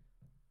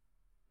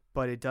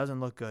 but it doesn't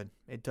look good.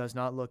 It does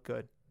not look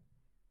good.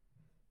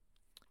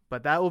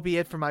 But that will be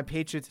it for my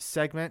Patriots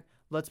segment.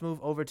 Let's move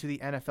over to the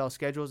NFL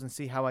schedules and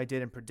see how I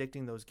did in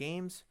predicting those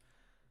games.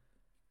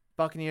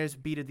 Buccaneers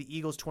beat the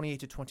Eagles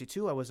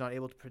 28-22. I was not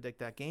able to predict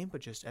that game,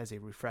 but just as a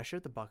refresher,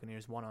 the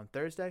Buccaneers won on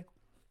Thursday.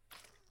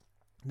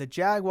 The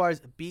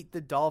Jaguars beat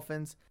the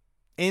Dolphins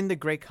in the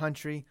great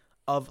country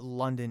of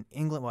London,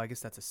 England. Well, I guess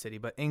that's a city,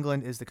 but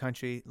England is the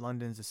country,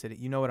 London is the city.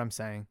 You know what I'm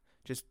saying.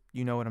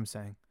 You know what I'm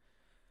saying.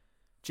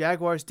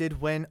 Jaguars did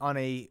win on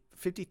a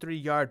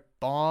 53-yard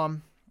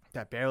bomb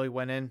that barely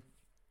went in.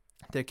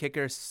 Their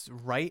kicker,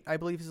 Wright, I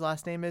believe his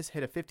last name is,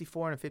 hit a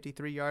 54 and a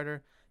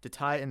 53-yarder to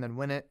tie it and then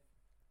win it.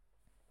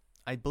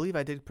 I believe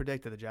I did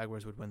predict that the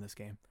Jaguars would win this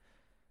game.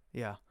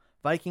 Yeah.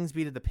 Vikings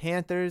beat the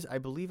Panthers. I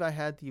believe I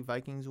had the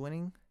Vikings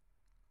winning.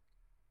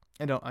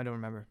 I don't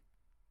remember.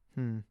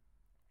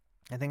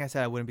 I think I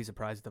said I wouldn't be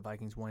surprised if the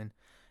Vikings win,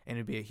 and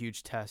it'd be a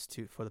huge test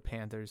for the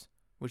Panthers,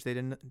 which they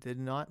did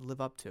not live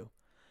up to.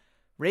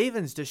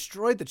 Ravens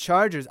destroyed the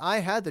Chargers. I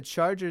had the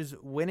Chargers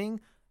winning,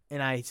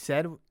 and I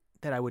said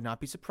that I would not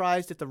be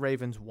surprised if the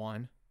Ravens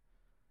won,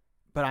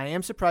 but I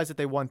am surprised that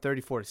they won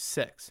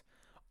 34-6.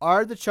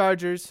 Are the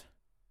Chargers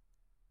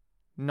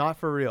not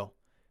for real?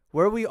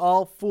 Were we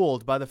all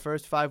fooled by the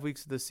first 5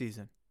 weeks of the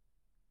season?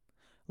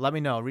 Let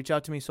me know. Reach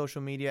out to me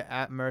social media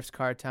at Murph's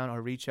Cardtown,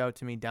 or reach out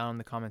to me down in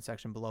the comment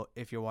section below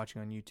if you're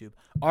watching on YouTube.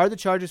 Are the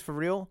Chargers for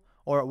real,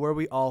 or were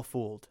we all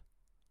fooled?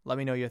 Let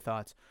me know your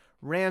thoughts.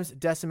 Rams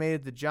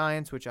decimated the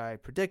Giants, which I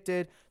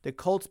predicted. The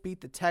Colts beat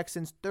the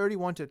Texans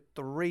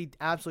 31-3,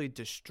 absolutely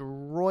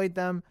destroyed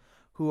them.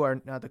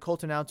 The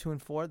Colts are now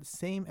 2-4, the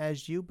same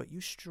as you, but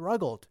you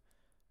struggled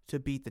to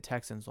beat the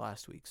Texans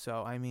last week.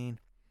 So, I mean,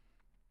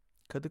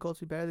 could the Colts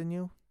be better than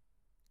you?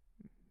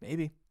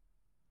 Maybe.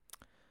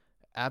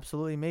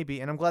 Absolutely, maybe.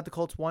 And I'm glad the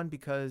Colts won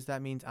because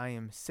that means I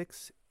am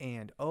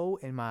 6-0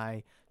 in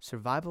my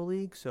survival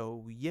league.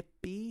 So,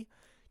 yippee.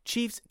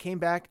 Chiefs came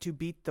back to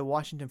beat the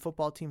Washington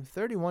football team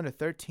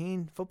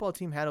 31-13. Football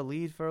team had a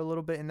lead for a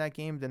little bit in that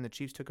game. Then the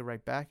Chiefs took it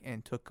right back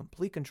and took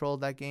complete control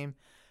of that game.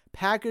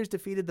 Packers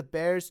defeated the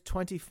Bears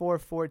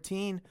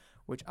 24-14,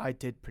 which I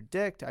did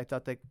predict. I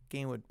thought that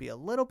game would be a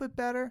little bit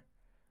better.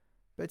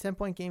 But a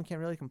 10-point game,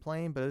 can't really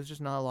complain, but it was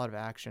just not a lot of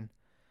action.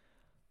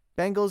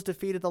 Bengals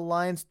defeated the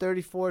Lions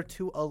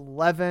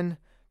 34-11.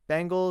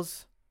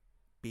 Bengals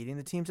beating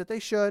the teams that they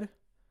should.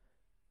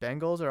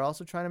 Bengals are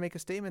also trying to make a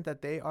statement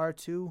that they are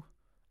too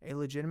a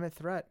legitimate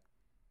threat.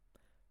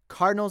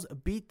 Cardinals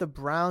beat the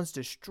Browns,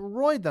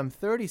 destroyed them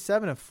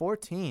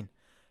 37-14.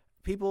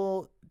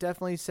 People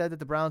definitely said that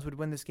the Browns would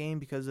win this game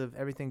because of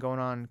everything going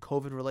on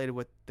COVID-related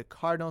with the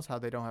Cardinals, how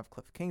they don't have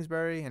Cliff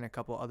Kingsbury and a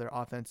couple other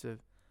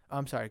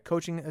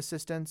coaching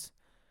assistants,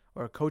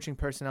 or coaching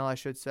personnel, I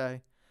should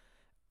say.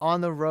 On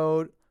the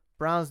road,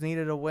 Browns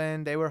needed a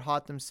win. They were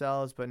hot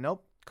themselves, but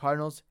nope.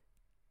 Cardinals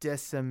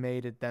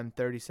decimated them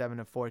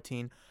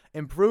 37-14,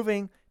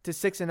 improving to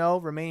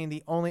 6-0, remaining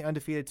the only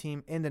undefeated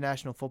team in the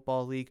National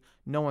Football League.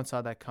 No one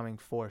saw that coming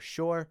for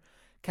sure.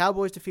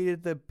 Cowboys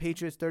defeated the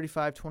Patriots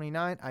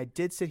 35-29. I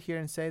did sit here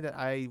and say that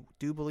I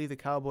do believe the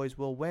Cowboys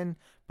will win,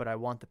 but I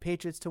want the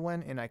Patriots to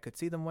win, and I could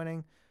see them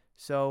winning,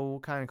 so we'll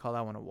kind of call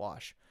that one a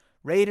wash.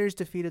 Raiders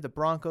defeated the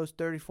Broncos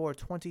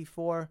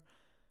 34-24.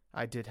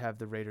 I did have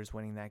the Raiders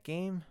winning that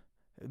game,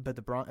 but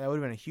that would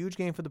have been a huge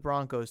game for the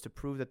Broncos to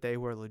prove that they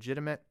were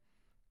legitimate.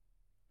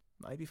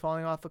 Might be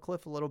falling off a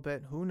cliff a little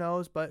bit. Who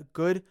knows? But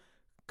good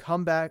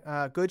comeback,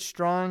 good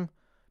strong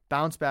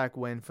bounce back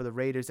win for the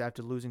Raiders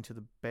after losing to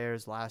the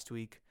Bears last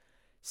week.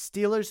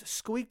 Steelers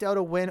squeaked out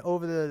a win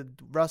over the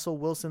Russell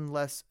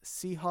Wilson-less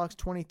Seahawks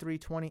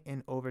 23-20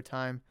 in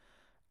overtime.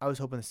 I was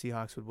hoping the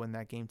Seahawks would win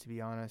that game, to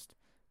be honest.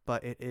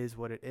 But it is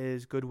what it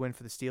is. Good win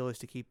for the Steelers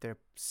to keep their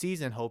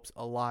season hopes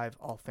alive,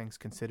 all things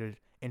considered,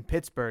 in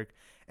Pittsburgh.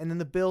 And then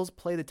the Bills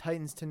play the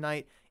Titans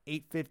tonight,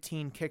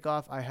 8:15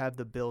 kickoff. I have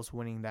the Bills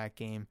winning that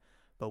game,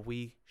 but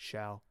we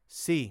shall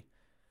see.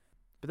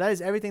 But that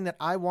is everything that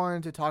I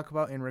wanted to talk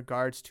about in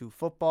regards to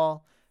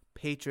football,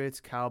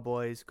 Patriots,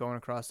 Cowboys, going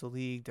across the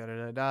league,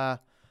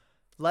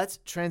 Let's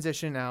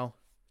transition now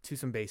to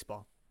some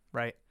baseball,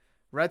 right?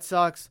 Red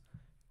Sox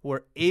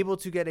were able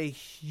to get a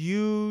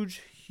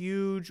huge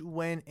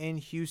win in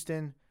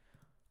Houston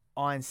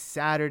on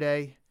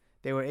Saturday.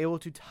 They were able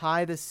to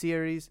tie the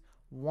series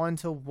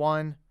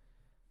 1-1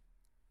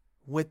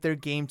 with their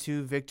Game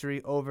 2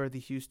 victory over the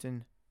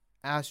Houston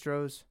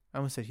Astros. I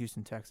almost said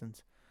Houston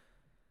Texans.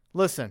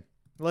 Listen.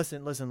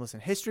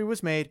 History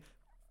was made.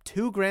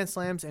 2 grand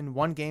slams in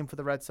one game for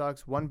the Red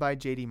Sox, one by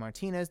J.D.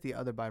 Martinez, the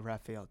other by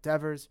Rafael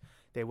Devers.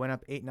 They went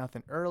up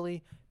 8-0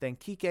 early. Then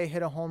Kike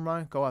hit a home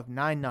run, go up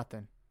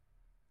 9-0.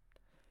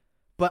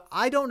 But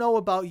I don't know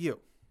about you.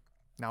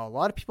 Now, a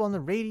lot of people on the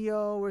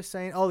radio were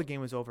saying, oh, the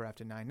game was over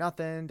after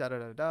 9-0,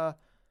 da-da-da-da.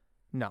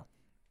 No.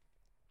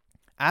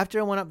 After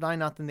it went up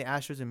 9-0, the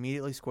Astros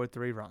immediately scored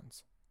 3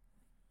 runs.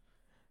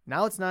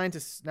 Now it's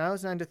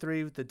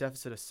 9-3 with the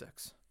deficit of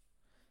 6.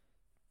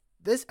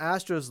 This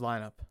Astros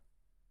lineup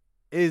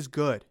is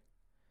good.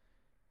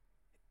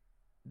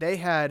 They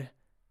had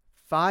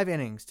 5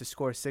 innings to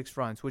score 6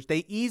 runs, which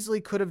they easily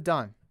could have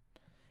done.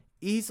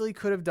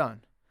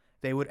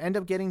 They would end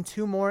up getting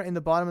 2 more in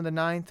the bottom of the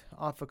 9th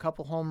off a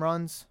couple home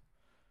runs.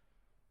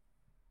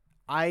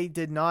 I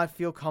did not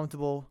feel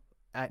comfortable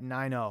at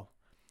 9-0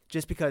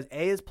 just because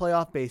A, is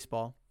playoff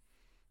baseball.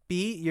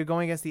 B, you're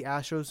going against the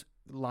Astros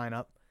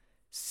lineup.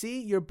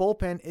 C, your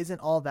bullpen isn't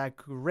all that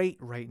great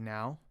right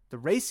now. The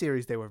Rays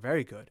series, they were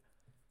very good.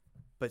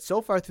 But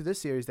so far through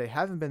this series, they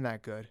haven't been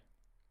that good.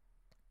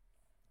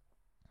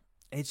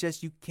 It's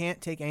just you can't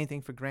take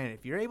anything for granted.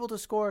 If you're able to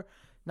score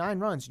 9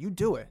 runs, you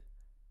do it.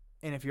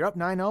 And if you're up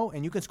 9-0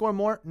 and you can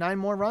score 9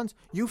 more runs,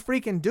 you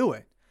freaking do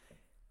it.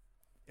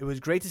 It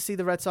was great to see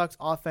the Red Sox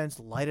offense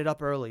light it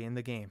up early in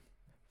the game.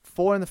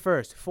 4 in the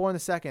first, 4 in the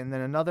second, and then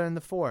another in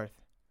the fourth.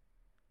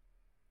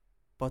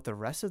 But the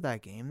rest of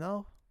that game,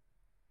 though,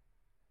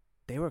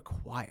 they were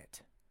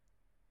quiet.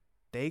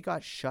 They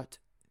got shut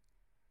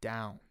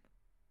down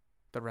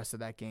the rest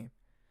of that game.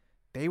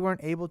 They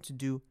weren't able to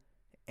do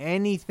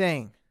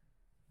anything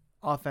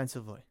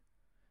offensively.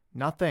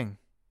 Nothing.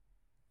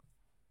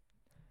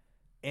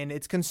 And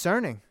it's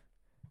concerning.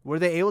 Were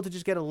they able to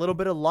just get a little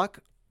bit of luck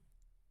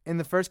in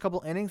the first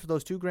couple innings for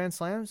those 2 grand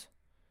slams?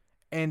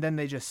 And then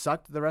they just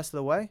sucked the rest of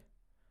the way?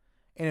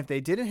 And if they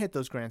didn't hit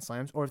those grand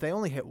slams, or if they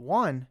only hit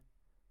 1,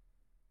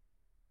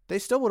 they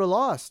still would have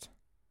lost.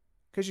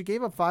 Because you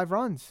gave up 5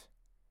 runs.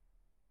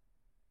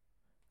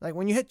 Like,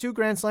 when you hit 2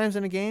 grand slams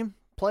in a game,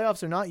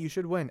 playoffs or not, you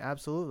should win.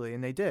 Absolutely.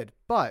 And they did.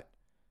 But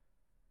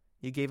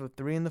you gave up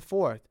 3 in the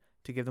 4th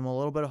to give them a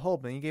little bit of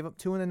hope. And you gave up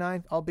 2 in the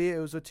 9th, albeit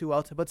it was with 2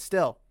 outs. But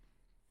still,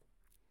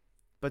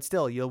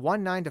 you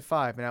won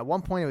 9-5, and at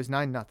one point it was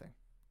 9-0.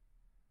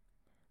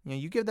 You know,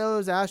 you give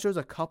those Astros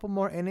a couple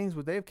more innings,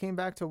 would they have came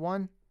back to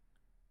 1?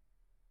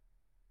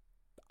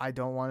 I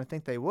don't want to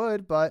think they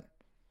would, but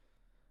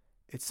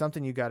it's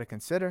something you got to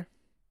consider.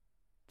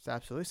 It's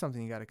absolutely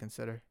something you got to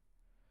consider.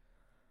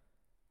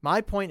 My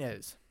point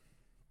is,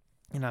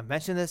 and I've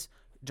mentioned this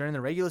during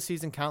the regular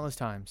season countless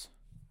times,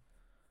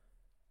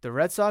 the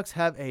Red Sox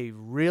have a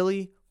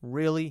really,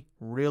 really,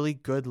 really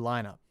good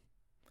lineup.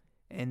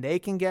 And they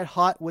can get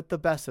hot with the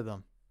best of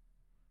them.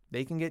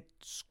 They can get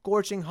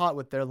scorching hot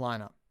with their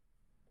lineup.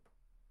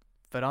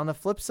 But on the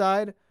flip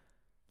side,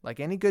 like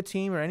any good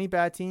team or any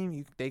bad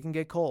team, they can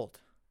get cold.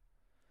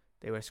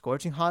 They were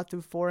scorching hot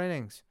through 4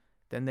 innings.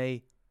 Then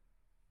they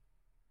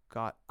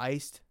got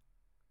iced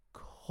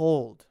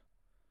cold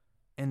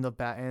in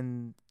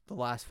the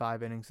last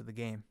 5 innings of the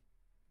game.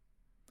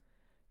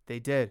 They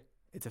did.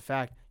 It's a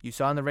fact. You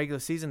saw in the regular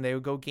season, they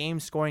would go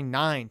games scoring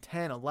 9,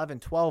 10, 11,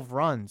 12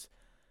 runs.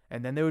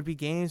 And then there would be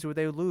games where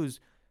they would lose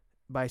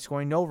by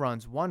scoring no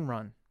runs, 1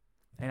 run.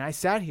 And I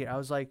sat here. I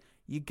was like,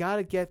 you got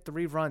to get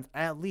 3 runs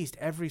at least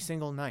every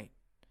single night.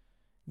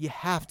 You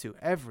have to,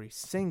 every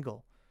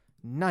single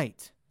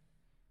night.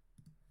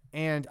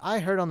 And I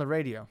heard on the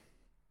radio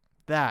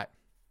that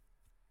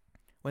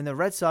when the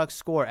Red Sox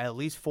score at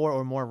least 4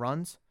 or more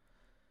runs,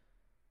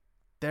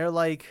 they're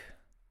like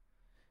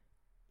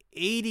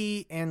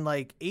 80 and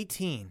like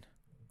 18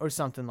 or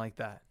something like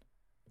that.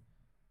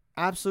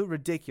 Absolute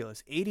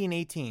ridiculous. 80 and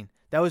 18.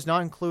 That was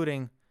not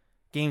including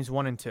games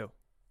 1 and 2.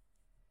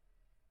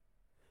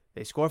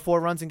 They scored 4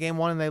 runs in game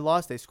 1 and they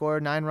lost. They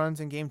scored 9 runs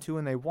in game 2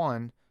 and they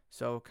won.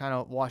 So it kind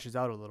of washes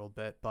out a little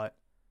bit. But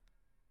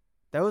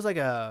that was like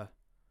an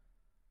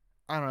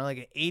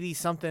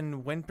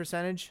 80-something win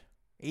percentage.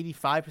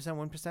 85%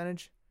 win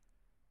percentage.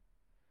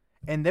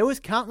 And there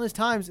was countless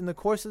times in the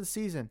course of the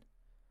season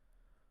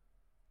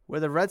where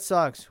the Red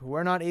Sox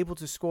were not able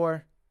to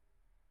score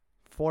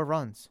 4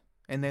 runs.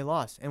 And they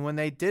lost. And when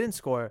they didn't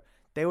score,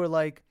 they were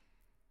like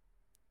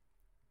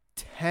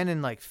 10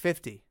 and like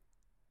 50.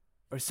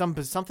 Or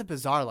something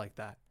bizarre like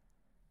that.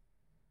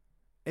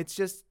 It's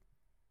just,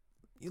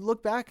 you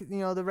look back,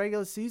 the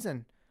regular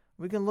season.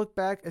 We can look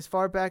back as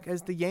far back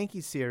as the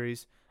Yankees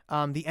series,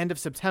 the end of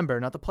September,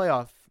 not the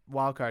playoff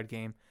wildcard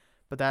game,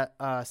 but that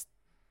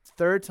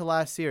third to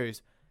last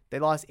series. They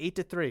lost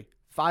 8-3,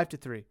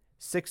 5-3,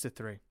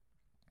 6-3.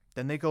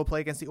 Then they go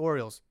play against the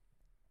Orioles.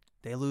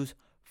 They lose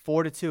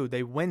 4-2.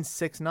 They win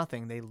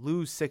 6-0. They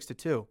lose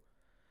 6-2.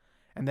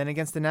 And then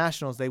against the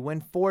Nationals, they win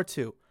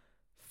 4-2.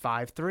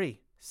 5-3,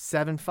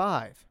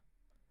 7-5.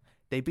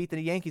 They beat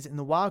the Yankees in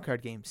the wild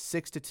card game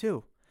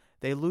 6-2.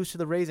 They lose to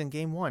the Rays in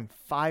game 1,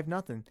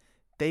 5-0.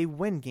 They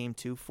win game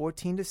 2,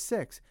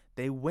 14-6.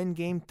 They win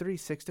game 3,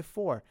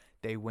 6-4.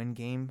 They win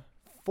game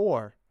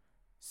 4,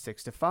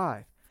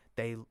 6-5.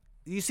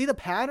 You see the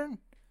pattern?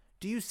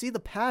 Do you see the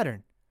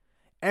pattern?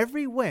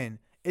 Every win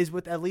is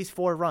with at least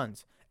 4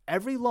 runs.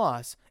 Every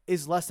loss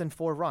is less than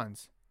 4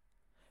 runs.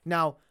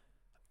 Now,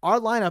 our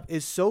lineup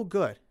is so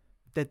good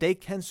that they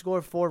can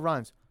score 4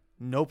 runs,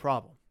 no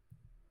problem.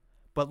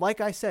 But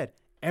like I said,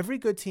 every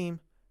good team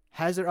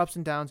has their ups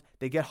and downs.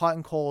 They get hot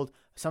and cold.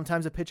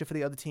 Sometimes a pitcher for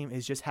the other team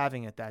is just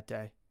having it that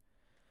day.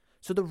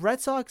 So the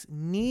Red Sox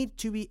need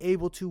to be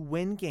able to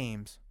win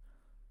games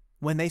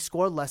when they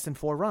score less than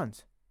 4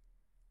 runs.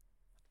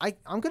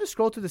 I'm going to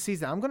scroll through the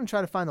season. I'm going to try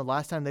to find the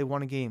last time they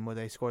won a game where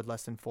they scored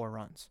less than 4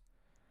 runs.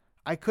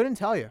 I couldn't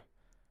tell you.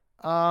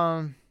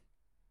 I'm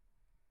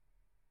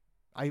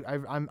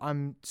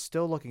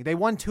still looking. They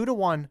won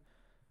 2-1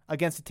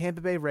 against the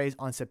Tampa Bay Rays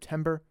on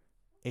September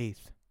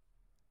 8th.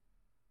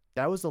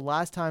 That was the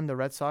last time the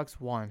Red Sox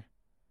won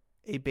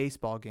a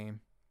baseball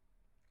game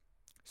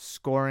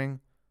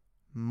scoring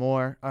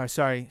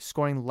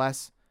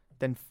less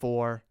than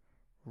 4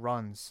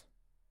 runs.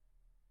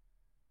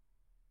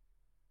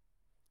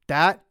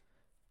 That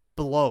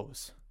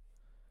blows.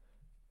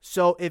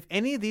 So if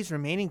any of these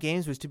remaining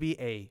games was to be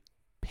a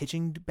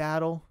pitching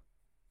battle,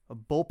 a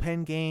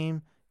bullpen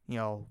game,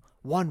 1-1,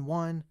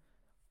 0-0,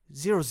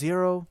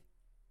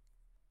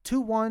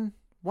 2-1,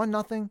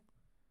 1-0,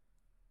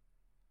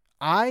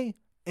 I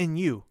and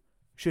you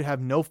should have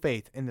no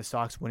faith in the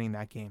Sox winning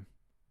that game.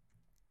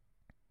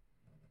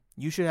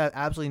 You should have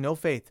absolutely no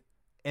faith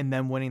in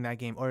them winning that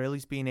game, or at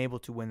least being able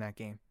to win that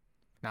game.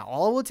 Now,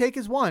 all it will take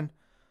is one.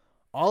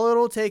 All it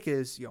will take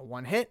is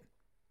 1 hit,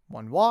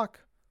 1 walk,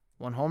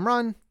 1 home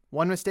run,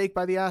 1 mistake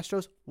by the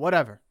Astros,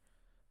 whatever,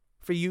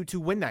 for you to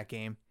win that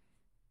game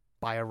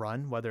by a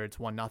run, whether it's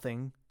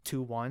 1-0,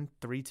 2-1,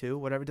 3-2,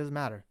 whatever, it doesn't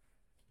matter.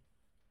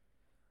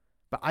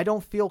 But I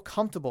don't feel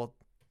comfortable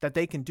that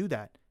they can do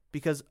that,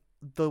 because I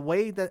don't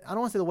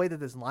want to say the way that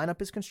this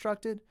lineup is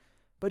constructed,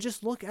 but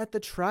just look at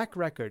the track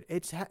record.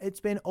 It's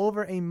been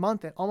over a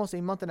month, almost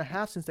a month and a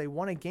half since they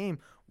won a game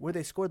where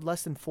they scored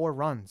less than 4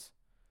 runs.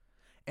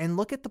 And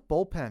look at the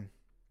bullpen.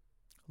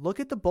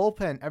 Look at the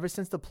bullpen ever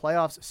since the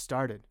playoffs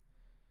started.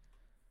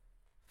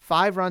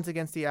 5 runs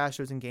against the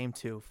Astros in game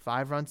 2.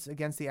 5 runs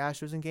against the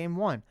Astros in game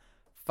 1.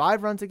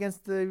 5 runs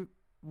against the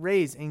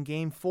Rays in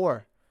game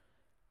 4.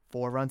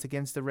 4 runs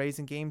against the Rays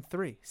in game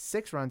 3.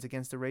 6 runs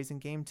against the Rays in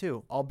game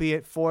 2.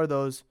 Albeit 4 of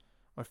those,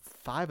 or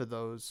 5 of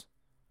those,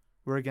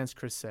 were against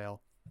Chris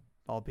Sale.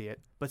 Albeit.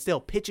 But still,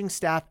 pitching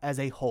staff as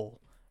a whole,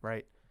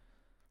 right?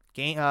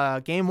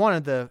 Game 1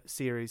 of the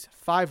series,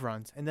 5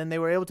 runs. And then they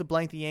were able to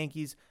blank the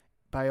Yankees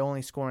by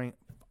only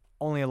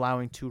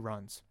allowing 2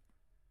 runs.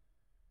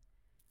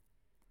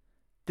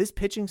 This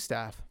pitching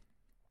staff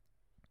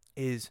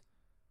is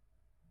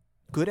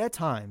good at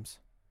times,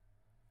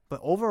 but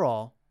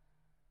overall,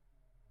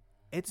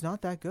 it's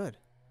not that good.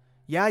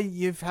 Yeah,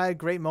 you've had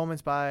great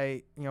moments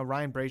by,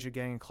 Ryan Brazier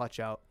getting a clutch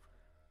out.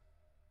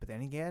 But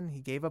then again,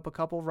 he gave up a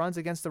couple runs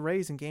against the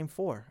Rays in game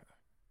 4.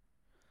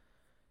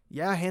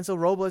 Yeah, Hansel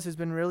Robles has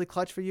been really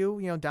clutch for you,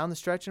 down the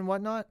stretch and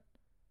whatnot.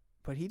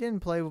 But he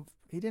didn't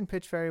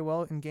pitch very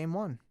well in game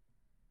 1.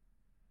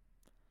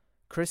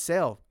 Chris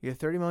Sale, your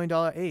 $30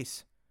 million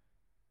ace.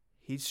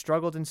 He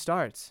struggled in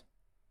starts.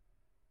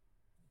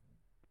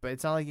 But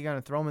it's not like you're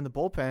going to throw him in the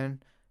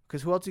bullpen,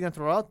 because who else are you going to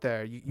throw out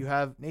there? You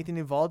have Nathan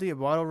Eovaldi,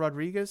 Eduardo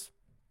Rodriguez.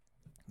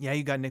 Yeah,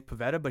 you got Nick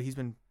Pivetta, but he's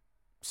been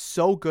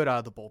so good out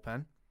of the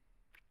bullpen.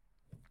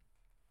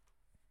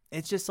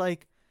 It's just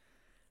like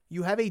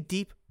you have a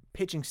deep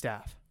pitching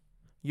staff.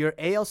 Your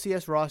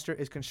ALCS roster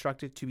is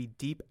constructed to be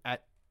deep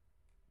at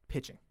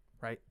pitching,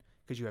 right?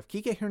 Because you have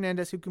Kike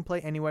Hernandez, who can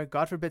play anywhere.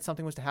 God forbid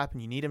something was to happen.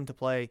 You need him to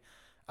play,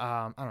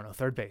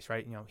 third base,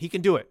 right? He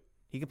can do it.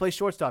 He can play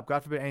shortstop.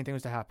 God forbid anything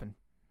was to happen.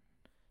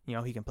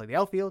 He can play the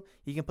outfield.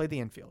 He can play the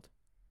infield.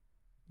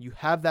 You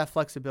have that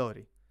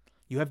flexibility.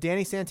 You have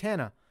Danny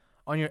Santana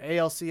on your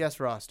ALCS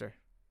roster.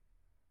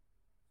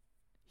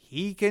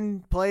 He can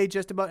play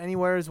just about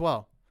anywhere as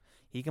well.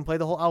 He can play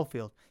the whole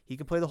outfield. He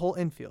can play the whole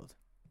infield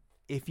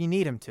if you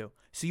need him to.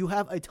 So you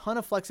have a ton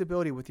of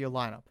flexibility with your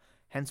lineup.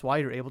 Hence why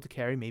you're able to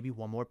carry maybe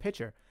one more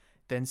pitcher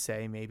than,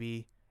 say,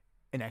 maybe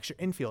an extra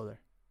infielder.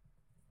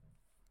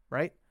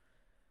 Right?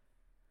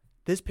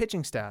 This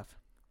pitching staff,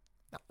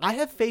 I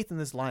have faith in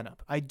this lineup.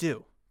 I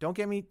do. Don't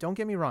get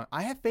me wrong.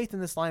 I have faith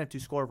in this lineup to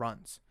score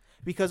runs.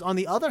 Because on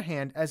the other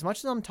hand, as much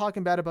as I'm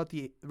talking bad about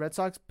the Red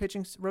Sox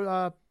pitching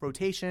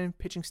rotation,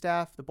 pitching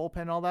staff, the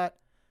bullpen, all that,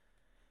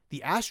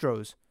 the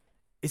Astros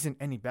isn't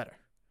any better.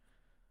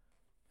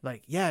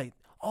 Like, yeah,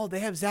 they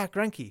have Zach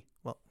Greinke.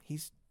 Well,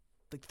 he's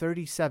like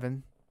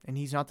 37, and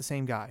he's not the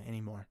same guy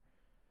anymore.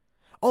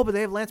 Oh, but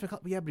they have Lance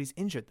McCullers. Yeah, but he's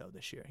injured, though,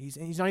 this year. He's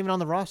not even on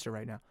the roster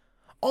right now.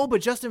 Oh,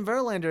 but Justin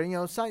Verlander,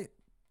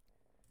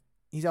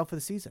 he's out for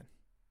the season.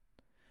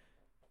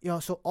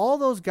 So all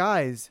those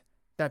guys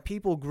that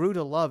people grew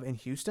to love in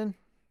Houston,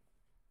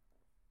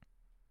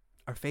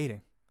 are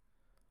fading.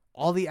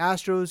 All the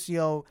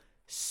Astros,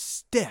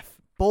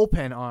 stiff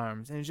bullpen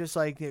arms, and it's just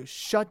like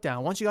shut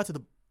down. Once you got to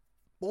the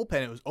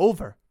bullpen, it was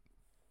over.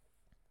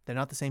 They're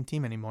not the same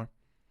team anymore.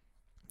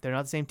 They're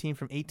not the same team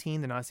from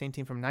 18. They're not the same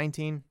team from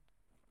 19.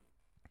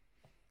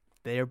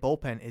 Their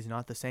bullpen is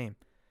not the same.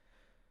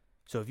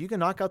 So if you can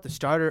knock out the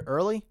starter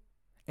early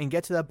and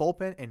get to that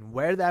bullpen and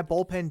wear that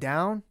bullpen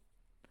down,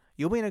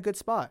 you'll be in a good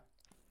spot.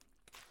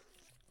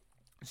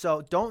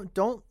 So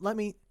don't let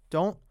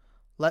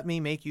me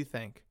make you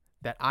think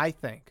that I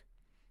think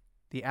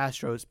the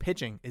Astros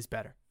pitching is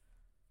better,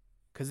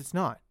 because it's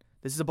not.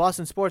 This is a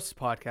Boston sports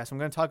podcast. I'm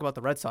going to talk about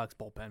the Red Sox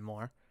bullpen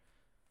more,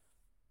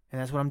 and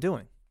that's what I'm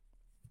doing.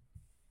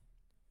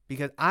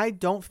 Because I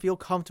don't feel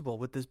comfortable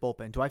with this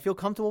bullpen. Do I feel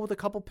comfortable with a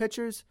couple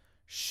pitchers?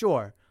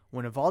 Sure.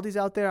 When Eovaldi's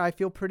out there, I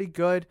feel pretty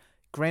good.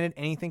 Granted,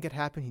 anything could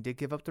happen. He did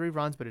give up 3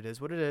 runs, but it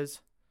is what it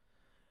is.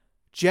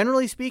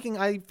 Generally speaking,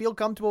 I feel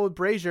comfortable with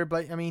Brazier,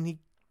 but, he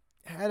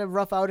had a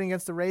rough outing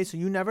against the Rays, so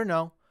you never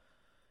know.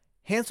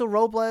 Hansel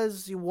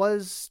Robles, he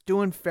was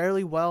doing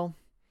fairly well.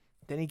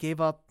 Then he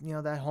gave up,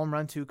 that home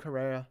run to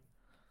Correa.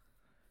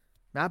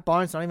 Matt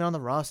Barnes not even on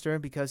the roster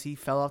because he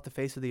fell off the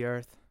face of the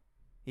earth,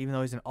 even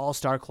though he's an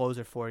all-star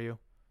closer for you.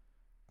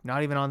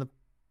 Not even on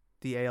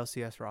the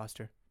ALCS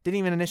roster. Didn't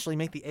even initially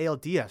make the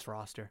ALDS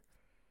roster.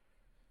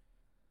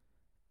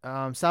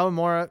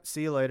 Sawamura,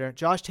 see you later.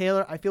 Josh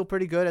Taylor, I feel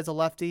pretty good as a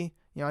lefty.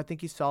 I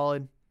think he's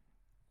solid.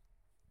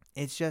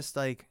 It's just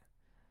like,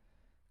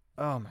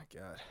 oh my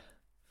God.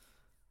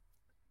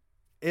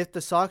 If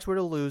the Sox were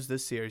to lose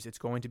this series, it's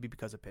going to be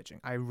because of pitching.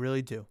 I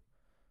really do.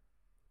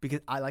 Because,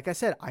 like I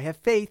said, I have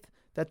faith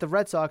that the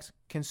Red Sox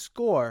can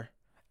score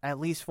at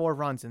least 4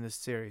 runs in this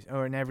series,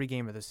 or in every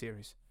game of the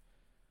series.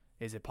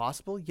 Is it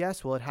possible?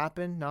 Yes. Will it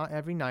happen? Not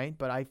every night,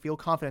 but I feel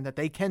confident that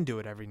they can do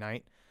it every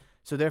night.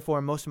 So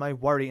therefore, most of my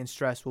worry and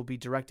stress will be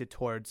directed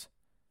towards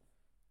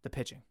the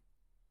pitching.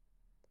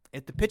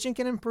 If the pitching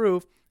can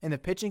improve and the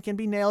pitching can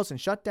be nails and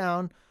shut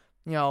down,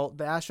 the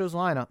Astros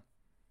lineup,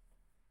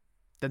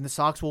 then the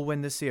Sox will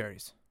win this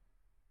series.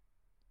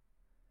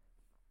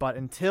 But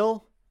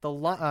until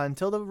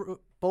the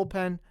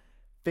bullpen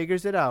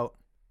figures it out,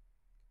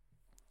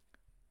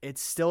 it's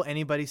still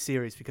anybody's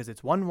series because it's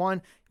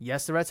 1-1.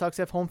 Yes, the Red Sox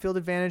have home field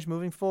advantage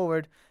moving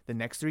forward. The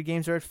next 3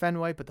 games are at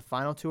Fenway, but the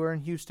final 2 are in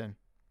Houston.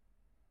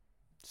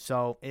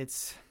 So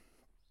it's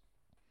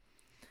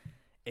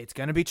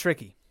going to be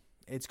tricky.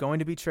 It's going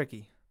to be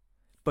tricky.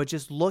 But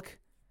just look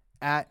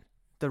at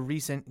the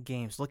recent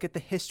games. Look at the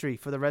history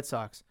for the Red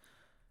Sox.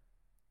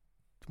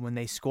 When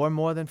they score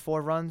more than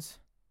 4 runs,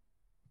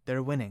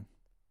 they're winning.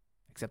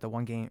 Except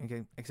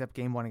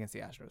game 1 against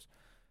the Astros.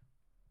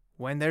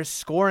 When they're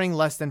scoring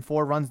less than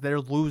 4 runs, they're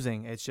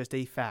losing. It's just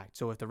a fact.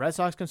 So if the Red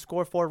Sox can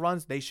score 4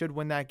 runs, they should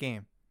win that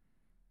game.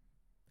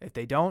 If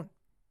they don't,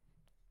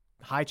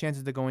 high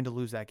chances they're going to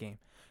lose that game.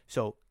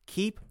 So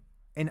keep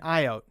an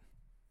eye out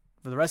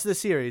for the rest of the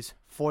series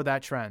for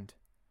that trend.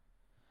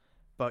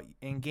 But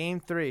in Game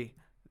 3,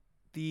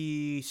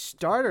 the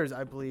starters,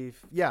 I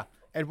believe,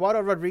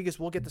 Eduardo Rodriguez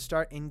will get the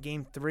start in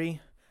Game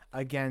 3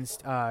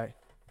 against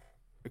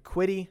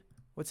Urquidy.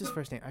 What's his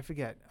first name? I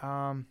forget.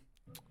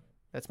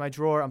 That's my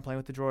drawer. I'm playing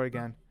with the drawer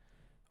again.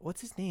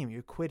 What's his name?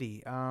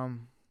 Urquidy.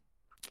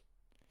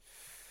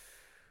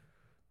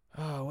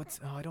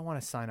 I don't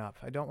want to sign up.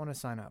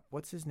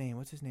 What's his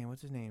name?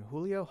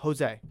 Julio?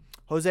 Jose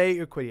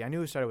Urquidy. I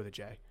knew it started with a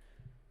J.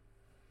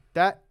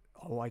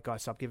 Oh my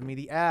God, stop giving me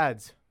the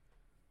ads.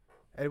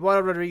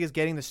 Eduardo Rodriguez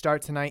getting the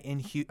start tonight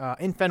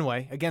in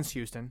Fenway against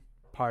Houston.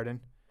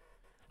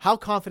 How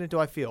confident do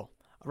I feel?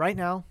 Right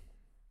now,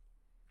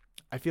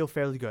 I feel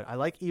fairly good. I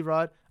like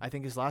Erod. I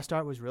think his last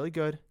start was really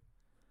good.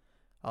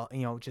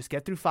 Just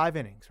get through 5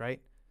 innings,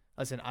 right?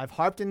 Listen, I've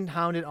harped and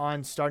hounded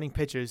on starting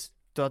pitchers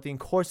throughout the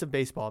course of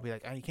baseball. I'll be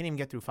like, you can't even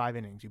get through 5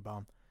 innings, you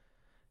bum.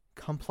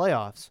 Come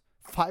playoffs,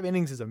 5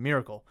 innings is a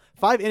miracle.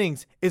 5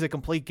 innings is a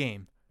complete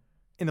game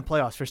in the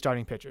playoffs for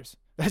starting pitchers.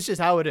 That's just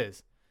how it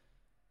is.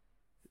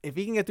 If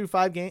he can get through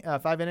 5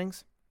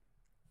 innings,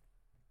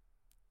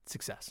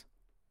 success.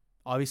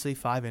 Obviously,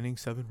 5 innings,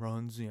 7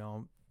 runs,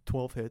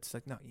 12 hits.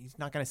 No, he's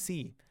not going to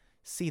see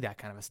that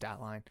kind of a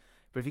stat line.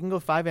 But if he can go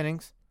 5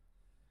 innings,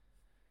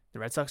 the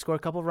Red Sox score a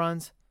couple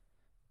runs,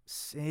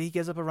 he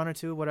gives up a run or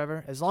 2,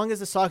 whatever. As long as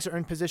the Sox are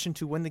in position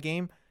to win the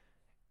game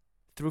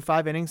through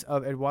 5 innings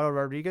of Eduardo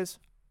Rodriguez,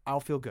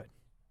 I'll feel good.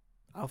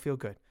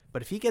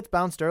 But if he gets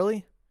bounced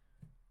early,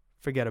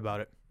 forget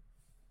about it.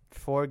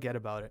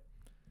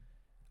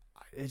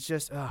 It's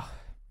just,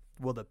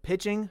 will the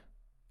pitching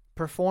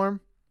perform?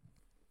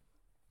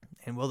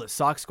 And will the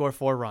Sox score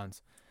 4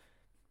 runs?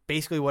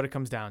 Basically what it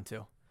comes down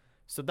to.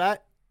 So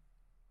that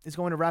is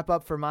going to wrap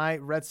up for my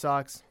Red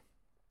Sox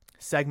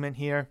segment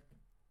here.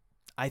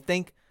 I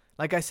think,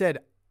 like I said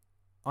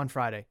on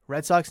Friday,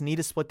 Red Sox need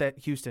to split that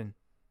Houston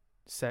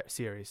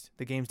series,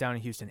 the games down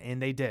in Houston,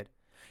 and they did.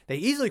 They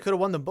easily could have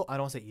won them both. I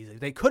don't say easily.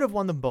 They could have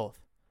won them both.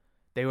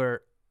 They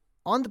were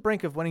on the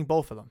brink of winning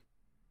both of them.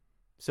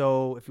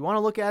 So if you want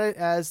to look at it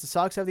as the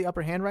Sox have the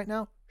upper hand right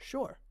now,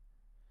 sure.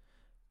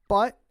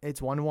 But it's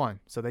 1-1,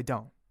 so they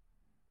don't.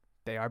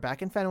 They are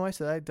back in Fenway,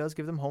 so that does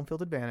give them home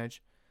field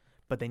advantage.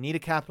 But they need to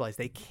capitalize.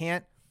 They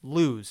can't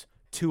lose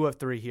 2 of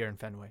 3 here in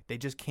Fenway. They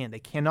just can't. They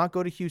cannot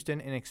go to Houston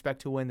and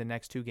expect to win the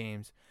next 2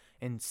 games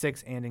in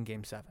 6 and in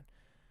Game 7.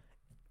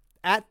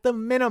 At the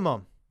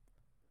minimum,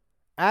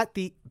 at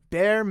the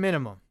bare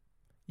minimum,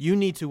 you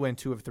need to win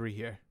 2 of 3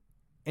 here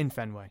in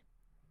Fenway.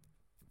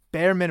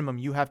 Bare minimum,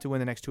 you have to win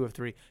the next 2 of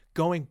 3,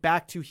 going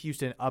back to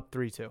Houston up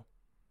 3-2.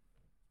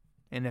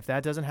 And if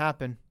that doesn't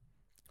happen,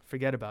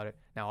 forget about it.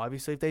 Now,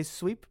 obviously, if they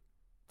sweep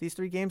these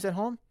 3 games at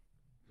home,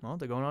 well,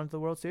 they're going on to the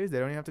World Series. They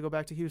don't even have to go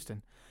back to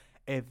Houston.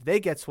 If they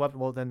get swept,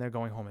 well, then they're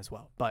going home as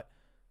well. But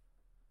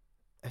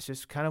it's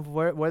just kind of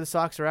where the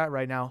Sox are at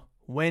right now.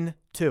 Win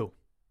 2.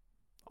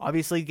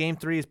 Obviously, Game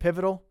 3 is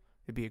pivotal.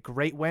 It'd be a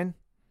great win.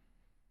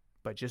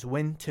 But just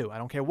win 2. I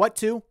don't care what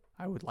 2.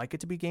 I would like it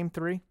to be Game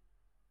 3.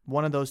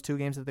 One of those 2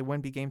 games that they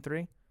win be Game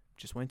 3.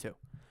 Just win 2.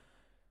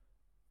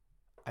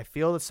 I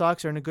feel the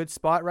Sox are in a good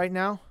spot right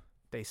now.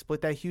 They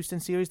split that Houston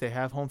series. They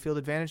have home field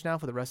advantage now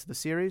for the rest of the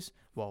series.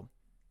 Well,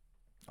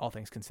 all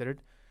things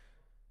considered.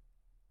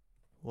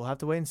 We'll have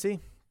to wait and see.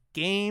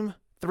 Game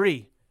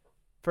 3.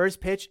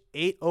 First pitch,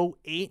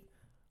 8:08.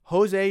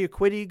 Jose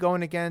Urquidy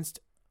going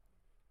against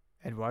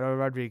Eduardo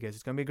Rodriguez.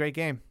 It's going to be a great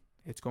game.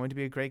 It's going to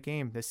be a great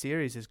game. This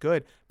series is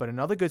good. But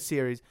another good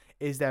series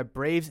is that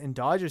Braves and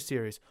Dodgers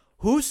series.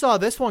 Who saw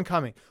this one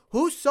coming?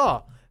 Who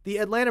saw the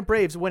Atlanta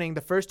Braves winning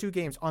the first 2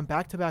 games on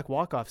back-to-back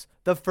walk-offs?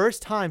 The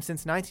first time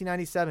since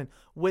 1997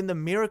 when the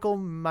miracle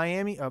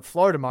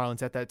Florida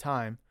Marlins at that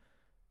time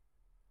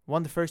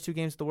won the first 2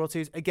 games of the World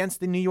Series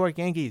against the New York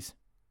Yankees.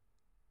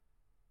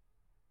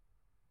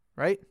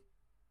 Right?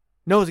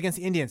 No, it was against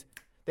the Indians.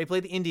 They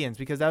played the Indians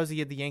because that was the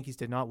year the Yankees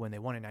did not win. They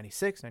won in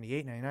 96,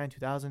 98, 99,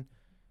 2000.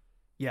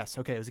 Yes,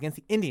 okay, it was against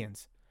the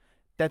Indians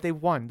that they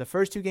won the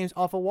first 2 games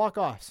off of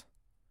walk-offs.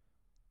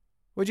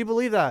 Would you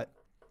believe that?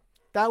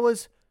 That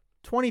was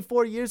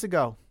 24 years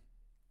ago.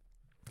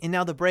 And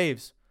now the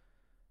Braves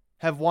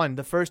have won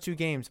the first 2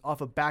 games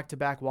off of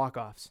back-to-back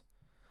walk-offs.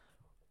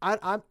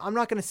 I'm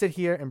not going to sit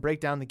here and break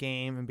down the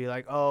game and be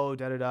like, oh,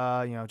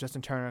 da-da-da,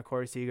 Justin Turner,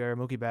 Corey Seager,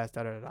 Mookie Betts,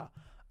 da-da-da-da.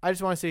 I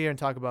just want to sit here and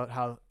talk about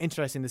how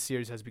interesting this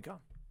series has become.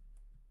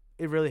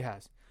 It really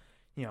has.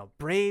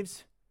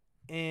 Braves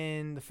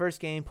in the first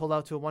game pulled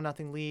out to a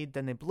 1-0 lead.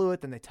 Then they blew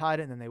it. Then they tied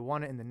it. And then they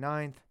won it in the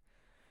 9th.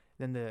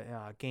 Then the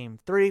Game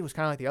 3 was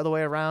kind of like the other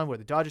way around where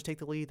the Dodgers take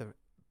the lead. The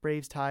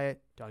Braves tie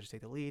it. Dodgers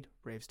take the lead.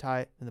 Braves tie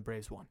it. And the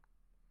Braves won.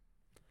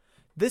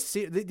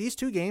 These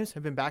 2 games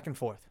have been back and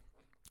forth.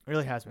 It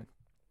really has been.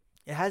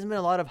 It hasn't been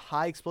a lot of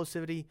high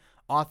explosivity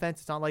offense.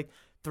 It's not like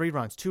 3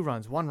 runs, 2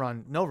 runs, 1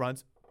 run, no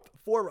runs,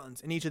 4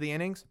 runs in each of the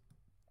innings.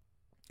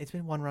 It's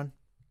been 1 run,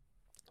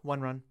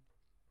 1 run,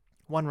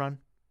 1 run.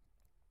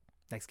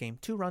 Next game,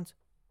 2 runs,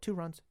 2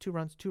 runs, 2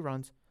 runs, 2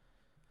 runs.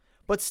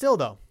 But still,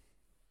 though,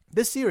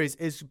 this series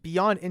is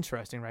beyond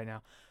interesting right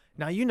now.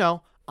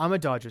 Now, I'm a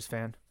Dodgers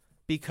fan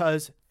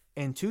because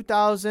in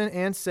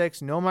 2006,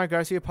 Nomar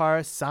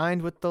Garciaparra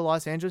signed with the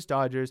Los Angeles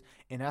Dodgers.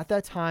 And at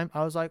that time,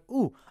 I was like,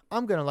 ooh,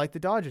 I'm going to like the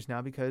Dodgers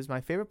now because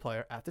my favorite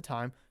player at the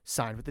time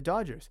signed with the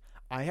Dodgers.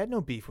 I had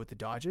no beef with the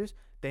Dodgers.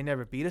 They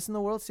never beat us in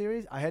the World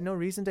Series. I had no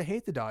reason to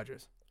hate the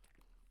Dodgers.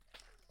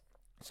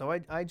 So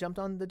I jumped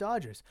on the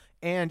Dodgers.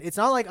 And it's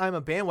not like I'm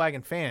a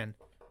bandwagon fan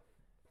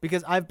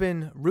because I've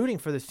been rooting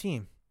for this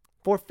team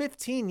for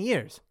 15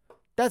 years.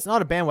 That's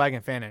not a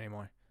bandwagon fan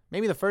anymore.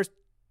 Maybe the first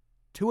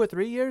 2 or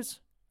 3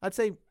 years. I'd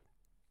say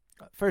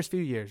first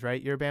few years,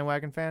 right? You're a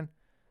bandwagon fan.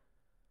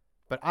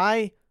 But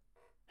I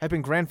have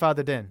been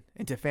grandfathered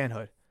into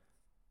fanhood.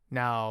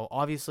 Now,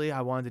 obviously,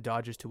 I wanted the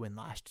Dodgers to win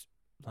last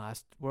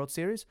World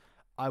Series.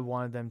 I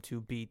wanted them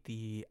to beat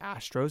the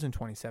Astros in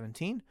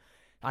 2017.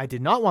 I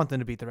did not want them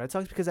to beat the Red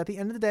Sox because at the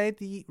end of the day,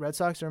 the Red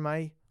Sox are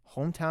my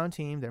hometown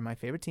team. They're my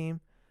favorite team.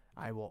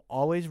 I will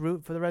always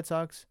root for the Red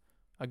Sox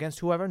against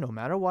whoever, no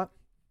matter what.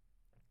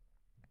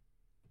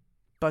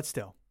 But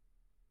still.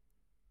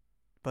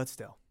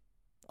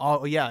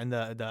 Oh, yeah, in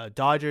the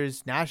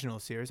Dodgers National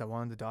Series, I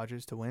wanted the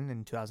Dodgers to win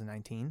in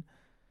 2019.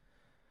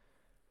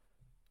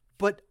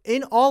 But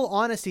in all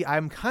honesty,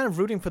 I'm kind of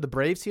rooting for the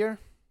Braves here.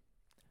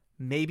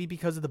 Maybe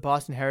because of the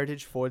Boston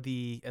heritage for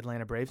the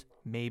Atlanta Braves.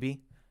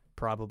 Maybe.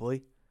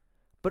 Probably.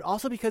 But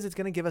also because it's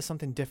going to give us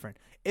something different.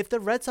 If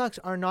the Red Sox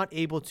are not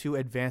able to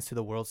advance to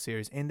the World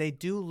Series and they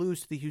do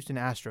lose to the Houston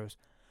Astros,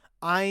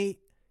 I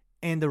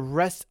and the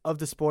rest of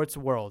the sports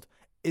world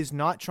is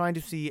not trying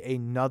to see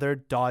another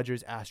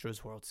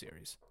Dodgers-Astros World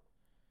Series.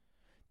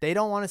 They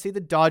don't want to see the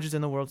Dodgers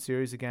in the World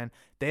Series again.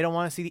 They don't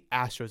want to see the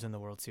Astros in the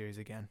World Series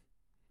again.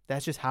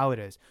 That's just how it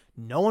is.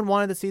 No one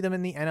wanted to see them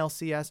in the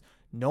NLCS.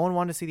 No one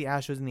wanted to see the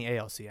Astros in the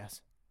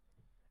ALCS.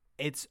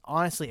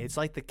 It's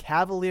like the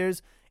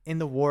Cavaliers and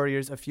the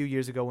Warriors a few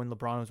years ago when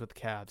LeBron was with the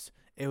Cavs.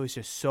 It was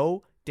just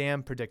so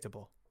damn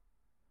predictable.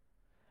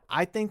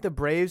 I think the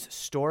Braves'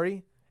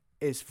 story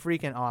is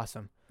freaking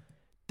awesome.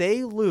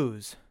 They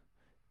lose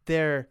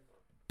their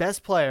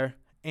best player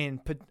in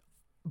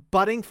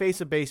budding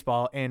face of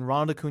baseball in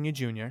Ronald Acuna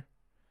Jr.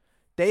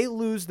 They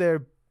lose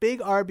their big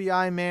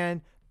RBI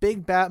man,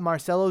 big bat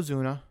Marcell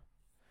Ozuna.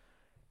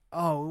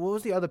 Oh, what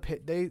was the other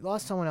pit? They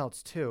lost someone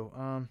else too.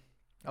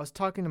 I was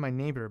talking to my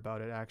neighbor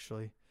about it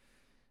actually.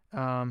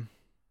 And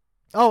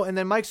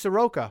then Mike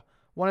Soroka,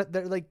 one of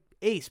their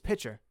ace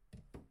pitcher,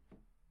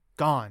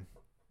 gone.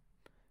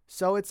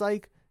 So it's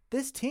like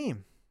this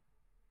team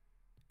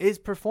is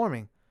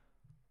performing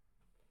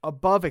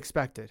above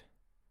expected.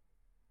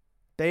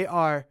 They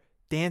are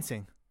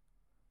dancing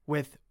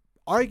with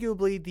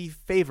arguably the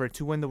favorite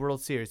to win the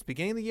World Series,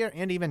 beginning of the year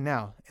and even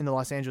now, in the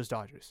Los Angeles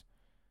Dodgers.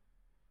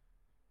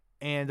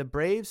 And the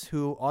Braves,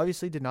 who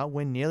obviously did not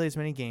win nearly as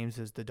many games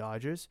as the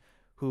Dodgers,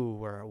 who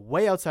were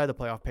way outside the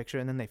playoff picture,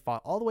 and then they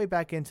fought all the way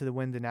back in to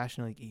win the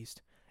National League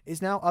East,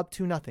 is now up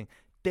 2-0.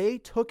 They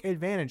took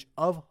advantage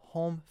of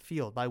home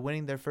field by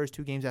winning their first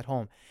 2 games at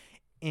home.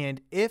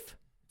 And if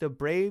the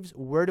Braves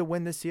were to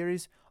win this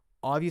series,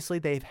 obviously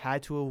they've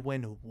had to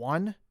win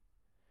one,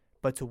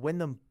 but to win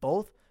them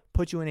both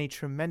put you in a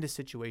tremendous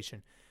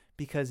situation,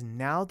 because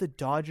now the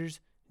Dodgers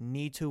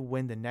need to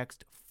win the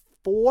next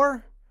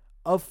 4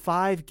 of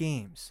 5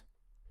 games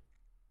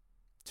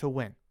to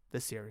win the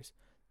series.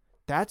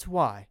 That's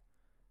why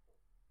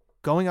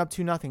going up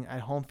 2-0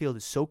 at home field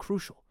is so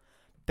crucial.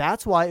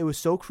 That's why it was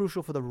so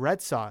crucial for the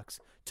Red Sox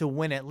to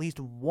win at least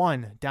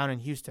one down in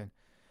Houston,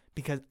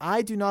 because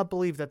I do not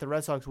believe that the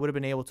Red Sox would have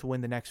been able to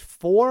win the next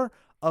 4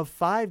 of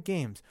 5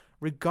 games,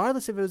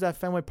 regardless if it was at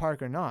Fenway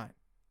Park or not,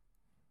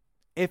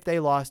 if they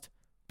lost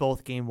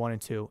both game 1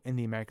 and 2 in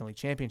the American League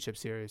Championship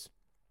Series.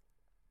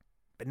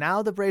 But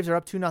now the Braves are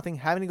up 2-0,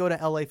 having to go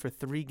to LA for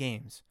 3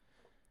 games.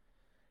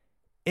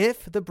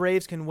 If the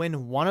Braves can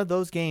win one of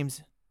those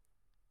games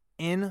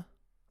in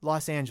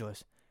Los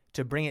Angeles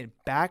to bring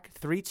it back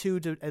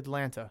 3-2 to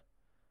Atlanta,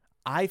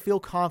 I feel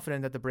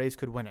confident that the Braves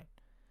could win it.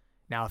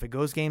 Now, if it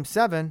goes game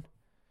 7,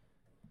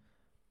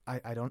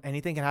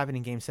 anything can happen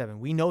in game 7.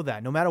 We know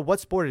that. No matter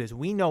what sport it is,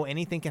 we know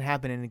anything can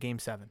happen in a game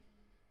 7.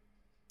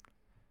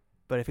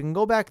 But if it can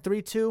go back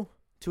 3-2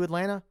 to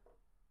Atlanta,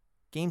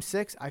 game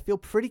 6, I feel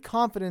pretty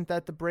confident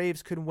that the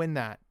Braves could win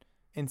that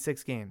in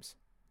 6 games.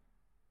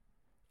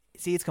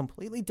 See, it's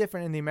completely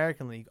different in the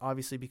American League,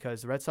 obviously,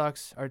 because the Red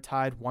Sox are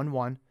tied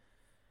 1-1.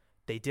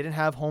 They didn't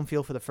have home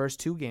field for the first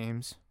 2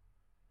 games.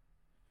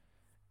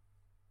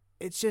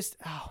 It's just,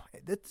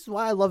 this is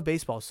why I love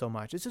baseball so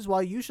much. This is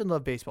why you should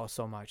love baseball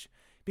so much,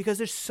 because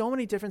there's so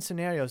many different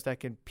scenarios that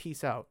can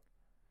piece out.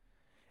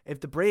 If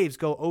the Braves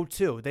go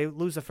 0-2, they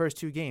lose the first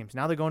 2 games.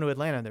 Now they're going to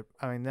Atlanta.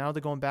 Now they're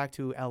going back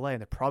to LA,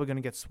 and they're probably going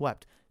to get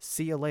swept.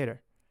 See you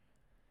later.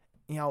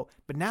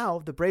 But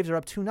now the Braves are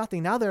up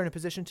 2-0. Now they're in a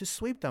position to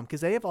sweep them because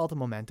they have all the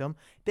momentum.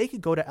 They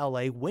could go to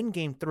LA, win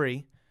game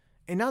 3,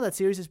 and now that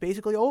series is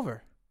basically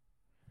over.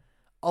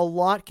 A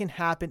lot can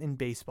happen in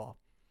baseball.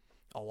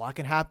 A lot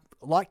can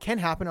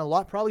happen. A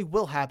lot probably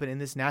will happen in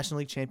this National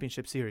League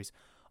Championship Series.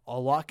 A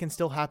lot can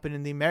still happen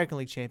in the American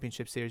League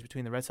Championship Series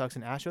between the Red Sox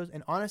and Astros.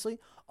 And honestly,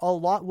 a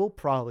lot will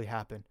probably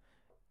happen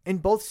in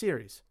both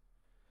series.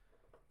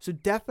 So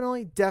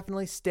definitely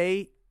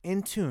stay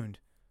in tuned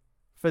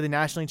for the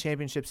National League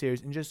Championship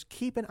Series and just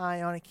keep an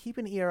eye on it, keep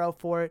an ear out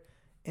for it,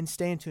 and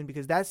stay in tune,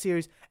 because that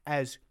series,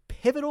 as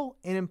pivotal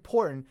and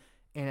important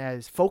and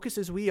as focused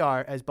as we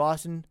are as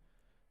Boston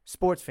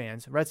sports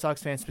fans, Red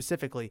Sox fans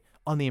specifically,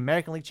 on the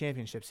American League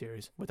Championship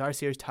Series, with our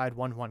series tied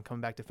 1-1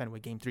 coming back to Fenway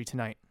game 3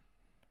 tonight.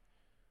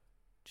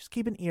 Just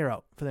keep an ear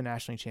out for the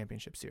National League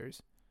Championship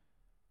Series.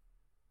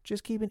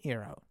 Just keep an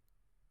ear out.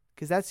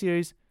 Because that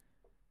series,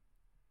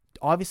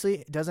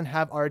 obviously, doesn't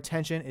have our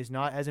attention, is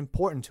not as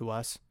important to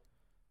us,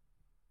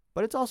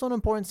 but it's also an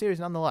important series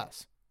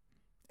nonetheless.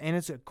 And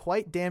it's a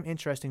quite damn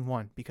interesting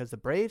one, because the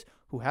Braves,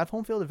 who have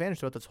home field advantage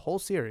throughout this whole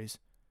series,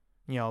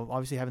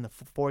 obviously having the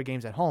 4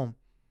 games at home,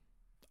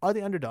 are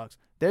the underdogs.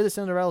 They're the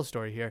Cinderella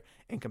story here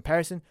in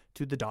comparison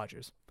to the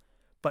Dodgers.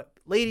 But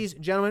ladies,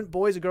 gentlemen,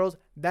 boys and girls,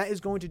 that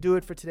is going to do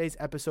it for today's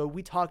episode.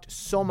 We talked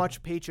so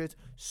much Patriots,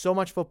 so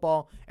much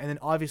football, and then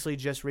obviously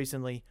just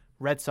recently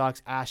Red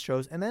Sox,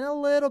 Astros, and then a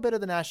little bit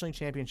of the National League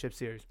Championship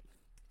Series.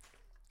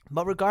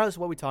 But regardless of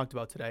what we talked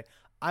about today,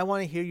 I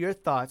want to hear your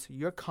thoughts,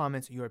 your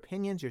comments, your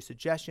opinions, your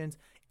suggestions,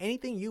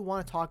 anything you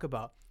want to talk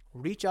about.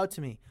 Reach out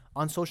to me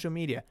on social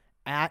media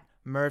at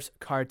Murph's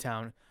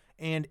Cardtown.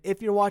 And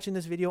if you're watching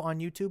this video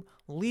on YouTube,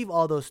 leave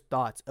all those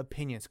thoughts,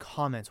 opinions,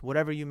 comments,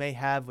 whatever you may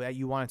have that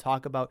you want to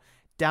talk about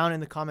down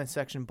in the comment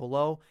section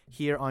below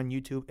here on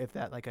YouTube, if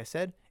that, like I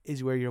said,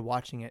 is where you're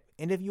watching it.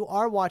 And if you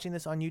are watching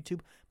this on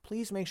YouTube,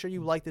 please make sure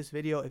you like this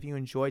video if you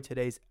enjoyed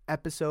today's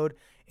episode.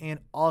 And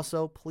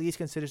also, please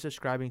consider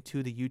subscribing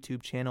to the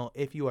YouTube channel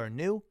if you are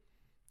new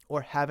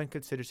or haven't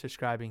considered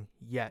subscribing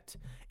yet.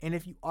 And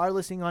if you are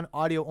listening on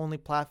audio-only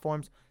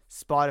platforms,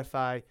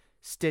 Spotify,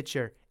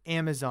 Stitcher,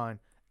 Amazon,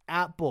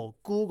 Apple,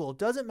 Google,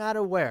 doesn't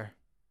matter where,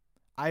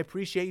 I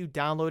appreciate you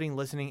downloading,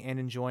 listening, and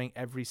enjoying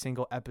every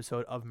single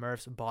episode of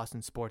Murph's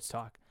Boston Sports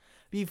Talk.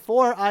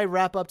 Before I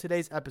wrap up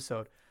today's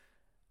episode,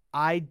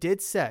 I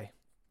did say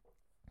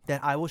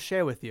that I will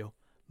share with you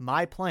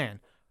my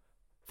plan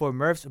for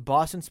Murph's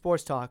Boston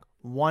Sports Talk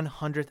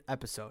 100th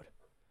episode.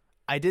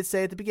 I did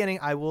say at the beginning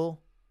I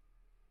will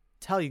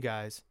tell you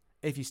guys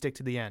if you stick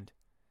to the end.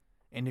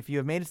 And if you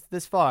have made it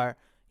this far,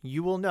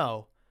 you will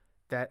know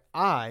that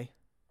I,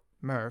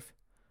 Murph,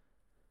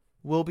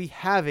 will be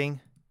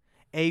having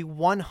a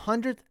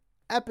 100th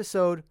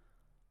episode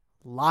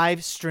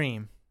live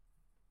stream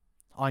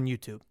on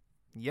YouTube.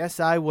 Yes,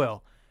 I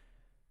will.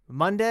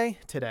 Monday,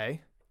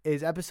 today,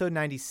 is episode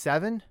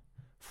 97.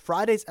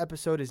 Friday's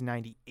episode is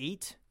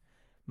 98.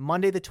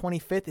 Monday the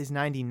 25th is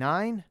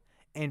 99.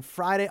 And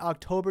Friday,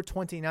 October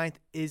 29th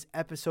is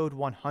episode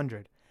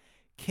 100.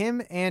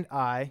 Kim and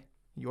I,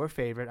 your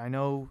favorite, I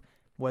know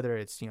whether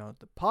it's, the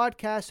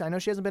podcast, I know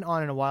she hasn't been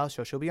on in a while,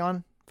 so she'll be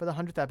on for the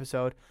 100th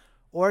episode,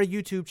 or a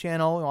YouTube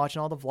channel,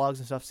 watching all the vlogs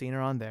and stuff, seeing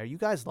her on there. You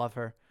guys love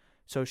her.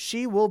 So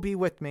she will be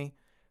with me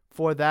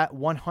for that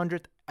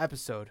 100th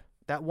episode,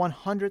 that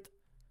 100th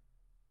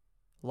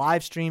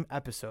live stream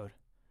episode.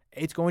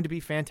 It's going to be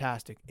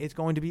fantastic. It's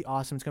going to be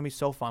awesome. It's going to be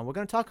so fun. We're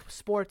going to talk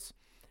sports.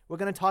 We're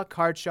going to talk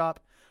card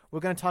shop. We're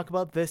going to talk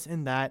about this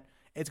and that.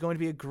 It's going to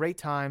be a great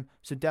time,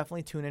 so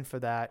definitely tune in for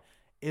that.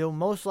 It'll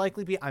most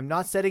likely be, I'm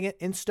not setting it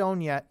in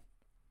stone yet,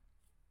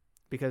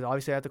 because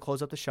obviously I have to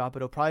close up the shop, but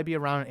it'll probably be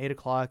around 8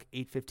 o'clock,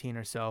 8:15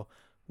 or so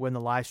when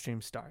the live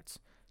stream starts.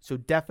 So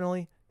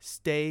definitely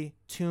stay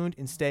tuned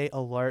and stay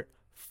alert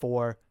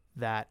for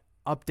that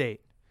update.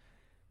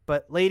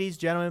 But ladies,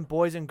 gentlemen,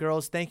 boys and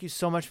girls, thank you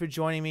so much for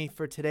joining me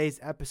for today's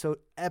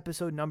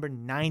episode number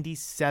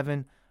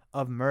 97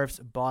 of Murph's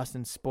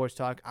Boston Sports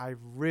Talk. I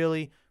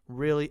really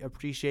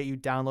appreciate you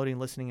downloading,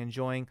 listening,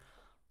 enjoying,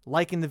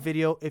 liking the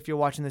video if you're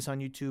watching this on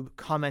YouTube,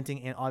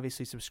 commenting, and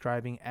obviously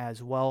subscribing,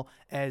 as well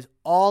as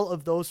all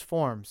of those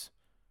forms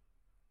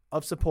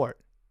of support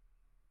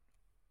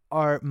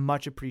are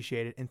much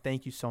appreciated, and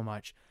thank you so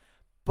much.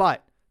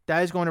 But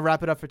that is going to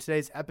wrap it up for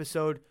today's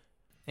episode,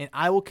 and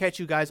I will catch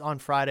you guys on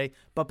Friday.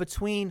 But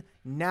between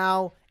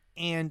now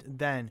and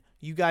then,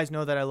 you guys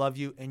know that I love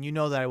you, and you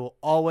know that I will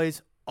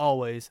always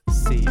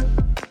see you.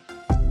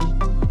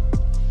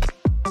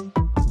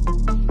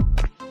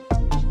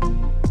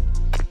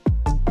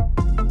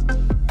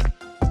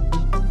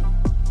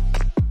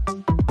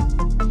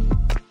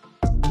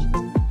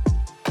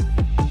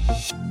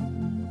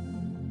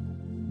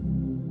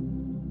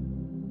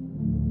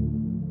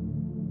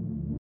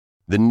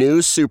 The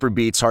new Super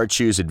Beats Heart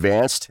Chews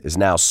Advanced is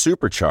now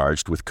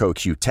supercharged with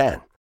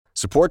CoQ10.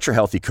 Support your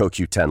healthy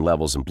CoQ10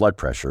 levels and blood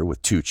pressure with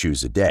 2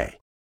 chews a day.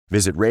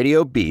 Visit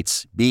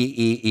RadioBeats,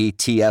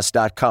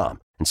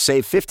 BEETS.com and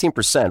save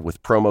 15%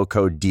 with promo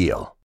code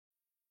DEAL.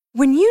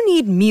 When you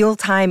need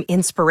mealtime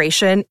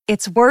inspiration,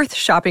 it's worth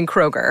shopping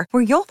Kroger,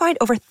 where you'll find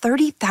over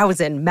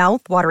 30,000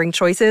 mouth-watering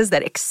choices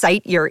that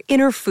excite your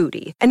inner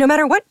foodie. And no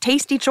matter what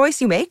tasty choice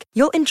you make,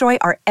 you'll enjoy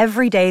our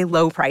everyday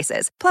low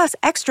prices, plus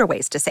extra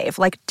ways to save,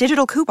 like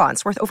digital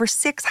coupons worth over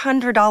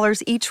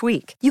 $600 each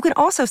week. You can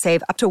also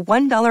save up to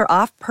 $1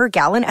 off per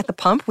gallon at the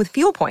pump with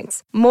fuel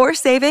points. More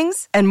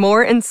savings and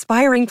more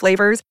inspiring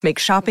flavors make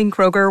shopping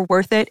Kroger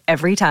worth it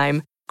every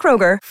time.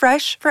 Kroger,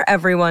 fresh for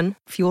everyone.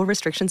 Fuel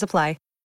restrictions apply.